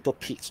in multiple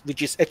peaks,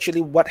 which is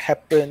actually what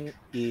happened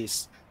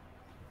is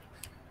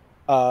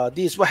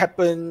this is what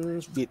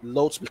happens with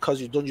loads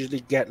because you don't usually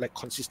get like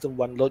consistent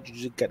one load. You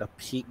usually get a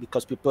peak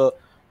because people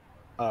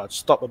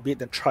stop a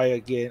bit and try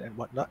again and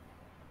whatnot.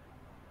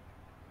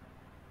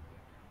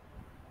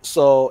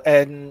 So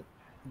and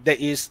there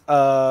is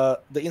the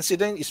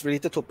incident is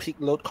related to peak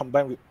load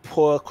combined with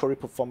poor query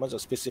performance or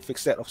specific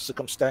set of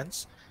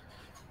circumstance.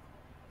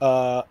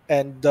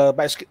 And the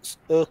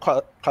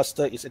MySQL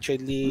cluster is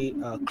actually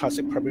a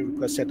classic primary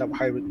request setup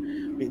high with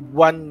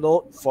one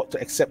node for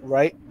to accept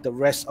write. The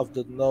rest of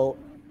the node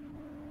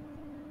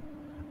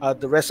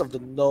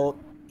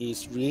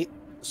is read.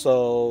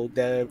 So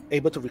they're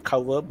able to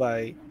recover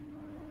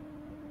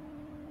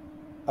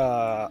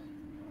uh,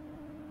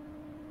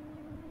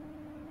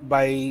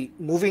 by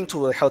moving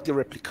to a healthy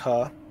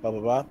replica. Blah blah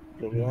blah.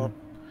 Blah, blah. Mhm.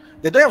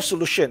 They don't have a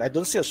solution. I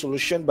don't see a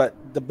solution, but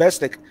the best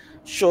they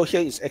show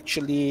here is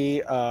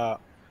actually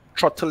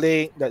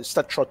throttling. That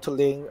start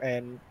throttling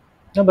and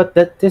No, but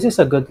this is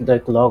a good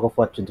like log of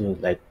what to do.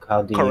 Like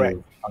correct,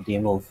 how do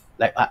you move?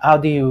 Like how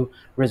do you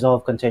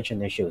resolve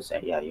contention issues?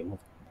 Yeah, you move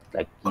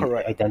like you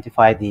correct,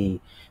 identify the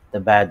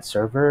bad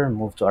server,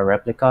 move to a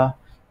replica.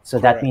 So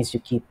that correct. means you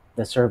keep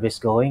the service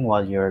going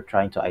while you're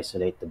trying to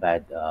isolate the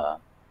bad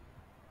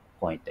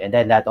point. And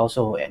then that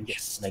also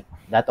Yes, like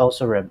that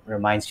also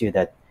reminds you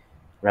that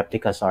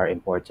replicas are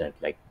important.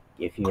 Like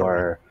if you correct.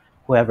 are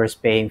whoever's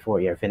paying for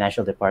your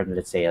financial department,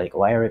 let's say, like,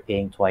 why are we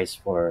paying twice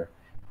for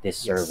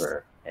this Yes.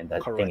 server? And the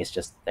thing Correct. is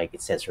just like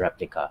it says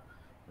replica.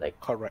 Like,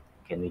 Correct.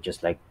 can we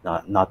just like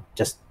not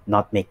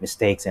make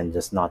mistakes and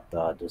just not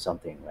do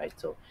something, right?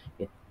 So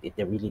it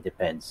really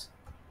depends.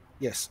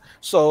 Yes.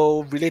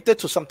 So related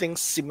to something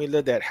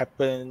similar that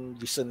happened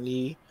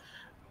recently,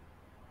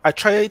 I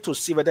try to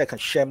see whether I can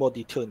share more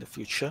detail in the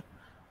future.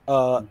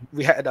 Mhm.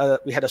 We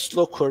had a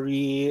slow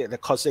query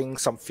that causing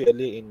some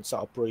failure in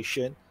some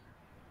operation.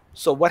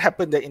 So what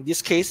happened that in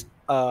this case,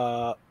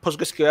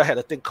 PostgreSQL had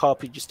a thing called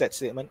pgstat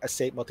statement. I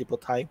said multiple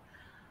times,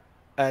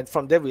 and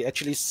from there we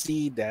actually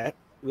see that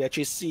we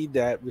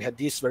had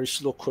this very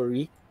slow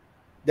query.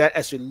 Then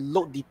as we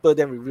look deeper,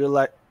 then we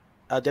realize,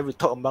 then we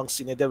talk among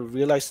senior, then we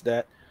realize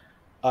that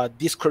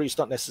this query is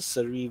not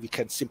necessary. We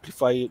can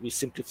simplify it. We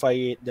simplify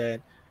it.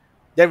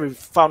 Then we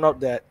found out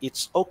that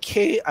it's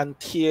okay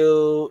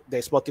until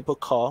there's multiple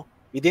call.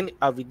 We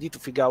need to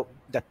figure out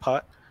that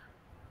part.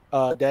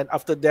 Then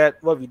after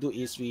that, what we do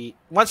is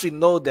once we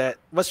know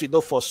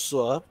for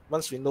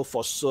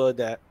sure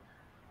that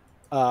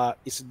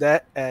it's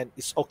that and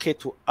it's okay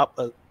to up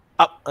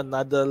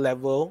another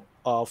level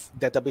of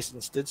database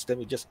instance, then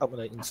we just up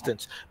another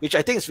instance, which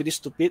I think is really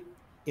stupid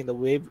in a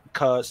way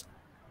because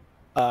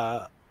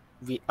uh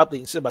we up the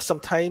instance, but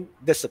sometimes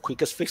that's the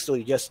quickest fix, so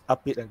you just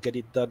up it and get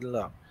it done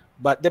lah.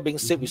 But that being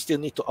said, we Mhm. still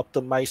need to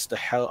optimize the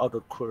hell out of the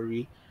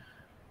query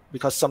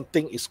because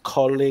something is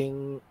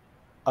calling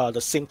the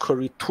same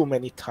query too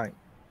many times,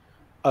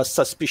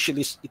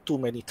 suspiciously too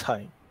many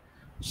times.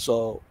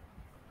 So,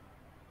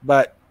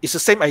 but it's the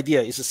same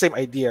idea. It's the same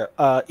idea.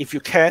 If you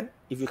can,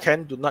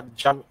 do not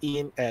jump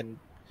in and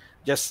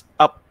just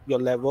up your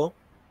level.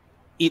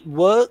 It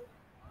work,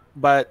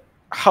 but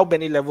how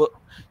many level?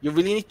 You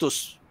really need to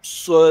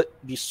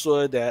be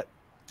sure that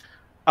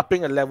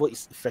upping a level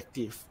is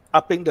effective.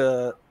 Upping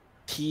the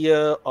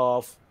tier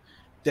of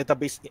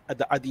database,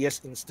 the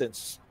RDS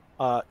instance,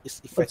 is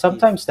But effective.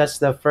 sometimes that's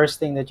the first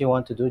thing that you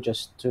want to do,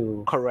 just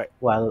to, Correct.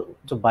 well,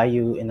 to buy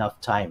you enough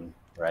time,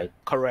 right?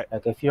 Correct.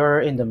 Like if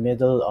you're in the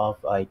middle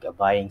of like a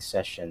buying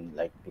session,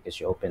 like because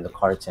you open the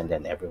carts and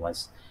then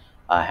everyone's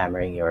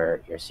hammering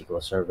your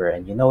SQL server,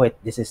 and you know it.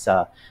 This is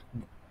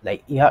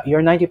like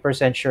you're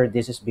 90% sure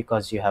this is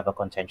because you have a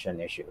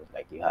contention issue.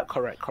 Like you have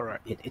Correct.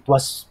 Correct. it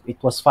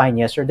was fine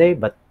yesterday,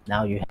 but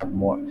now you have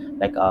more,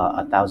 like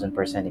a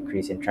 1,000%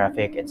 increase in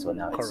traffic, and so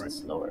now it's Correct.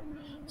 slower.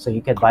 So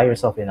you can buy Correct.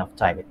 yourself enough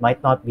time. It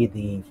might not be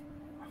the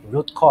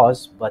root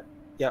cause, but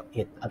Yep.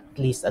 it at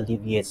least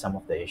alleviates some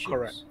of the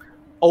Correct. issues.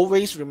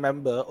 Always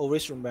remember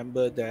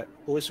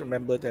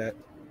that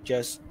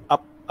just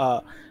up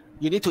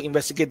you need to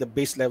investigate the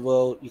base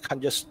level. You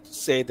can't just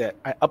say that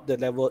I up the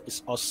level,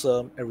 it's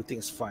awesome, everything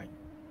is fine.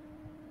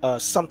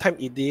 Sometimes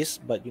it is,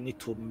 but you need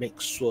to make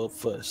sure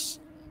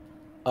first.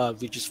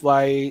 Which is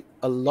why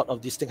a lot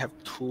of these things have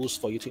tools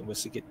for you to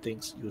investigate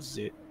things, use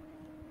it.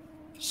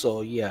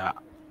 So yeah,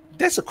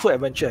 that's a cool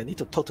adventure. I need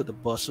to talk to the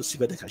boss to see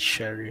whether they can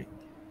share it.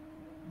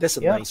 That's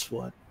a Yeah, nice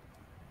one.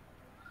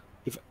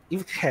 If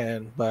you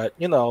can, but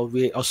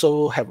we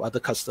also have other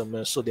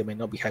customers, so they may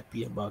not be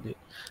happy about it.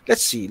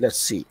 Let's see.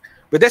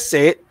 With that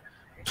said,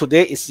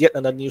 today is yet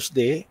another news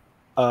day.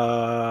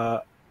 Uh,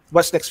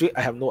 what's next week?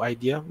 I have no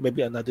idea.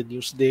 Maybe another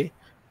news day.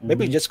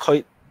 Maybe hmm just call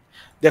it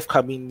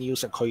DevKami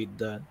news and call it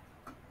done.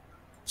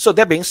 So yeah.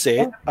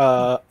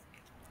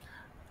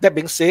 that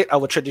being said,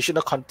 our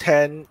traditional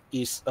content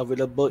is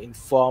available in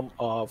form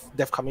of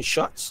DevKami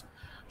shorts.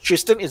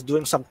 Tristan is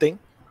doing something.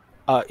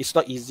 It's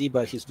not easy,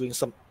 but he's doing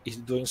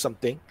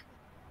something.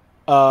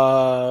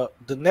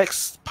 The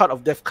next part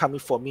of dev coming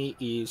for me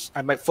is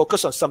I might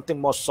focus on something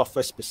more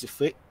software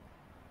specific.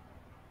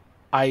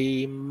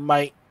 I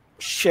might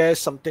share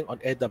something on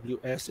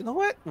AWS. You know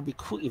what? It would be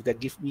cool if they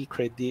give me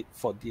credit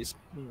for this.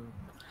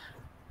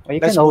 Or you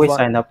can Let's move always on.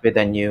 sign up with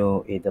a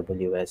new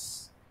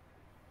AWS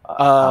account,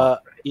 Uh,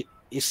 right?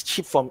 it's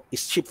cheap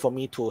for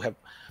me to have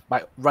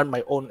run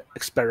my own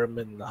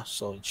experiment lah.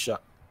 So in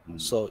short, Mm.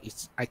 so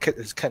I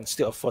can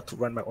still afford to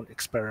run my own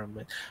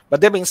experiment. But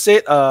that being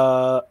said,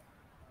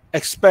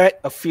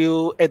 expect a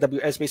few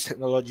AWS based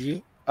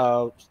technology,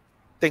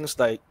 things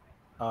like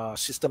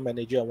system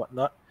manager and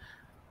whatnot.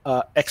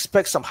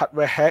 Expect some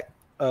hardware hack,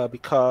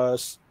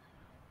 because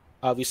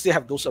we still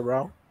have those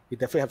around. We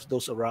definitely have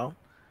those around.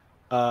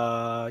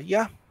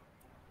 Yeah,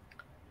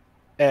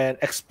 and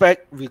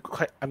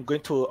I'm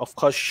going to, of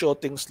course, show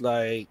things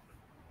like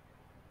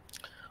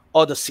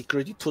all the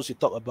security tools we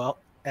talk about,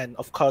 and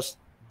of course,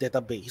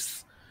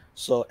 database.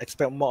 So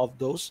expect more of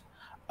those.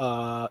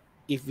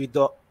 If we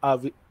don't,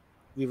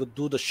 we will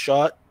do the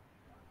short,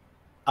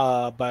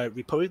 but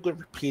we probably going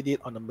to repeat it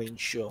on the main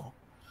show.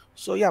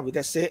 So yeah, with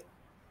that said,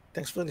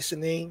 thanks for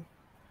listening.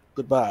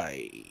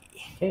 Goodbye.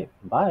 Okay,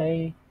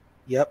 bye.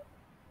 Yep,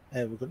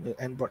 and we're going to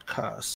end broadcast.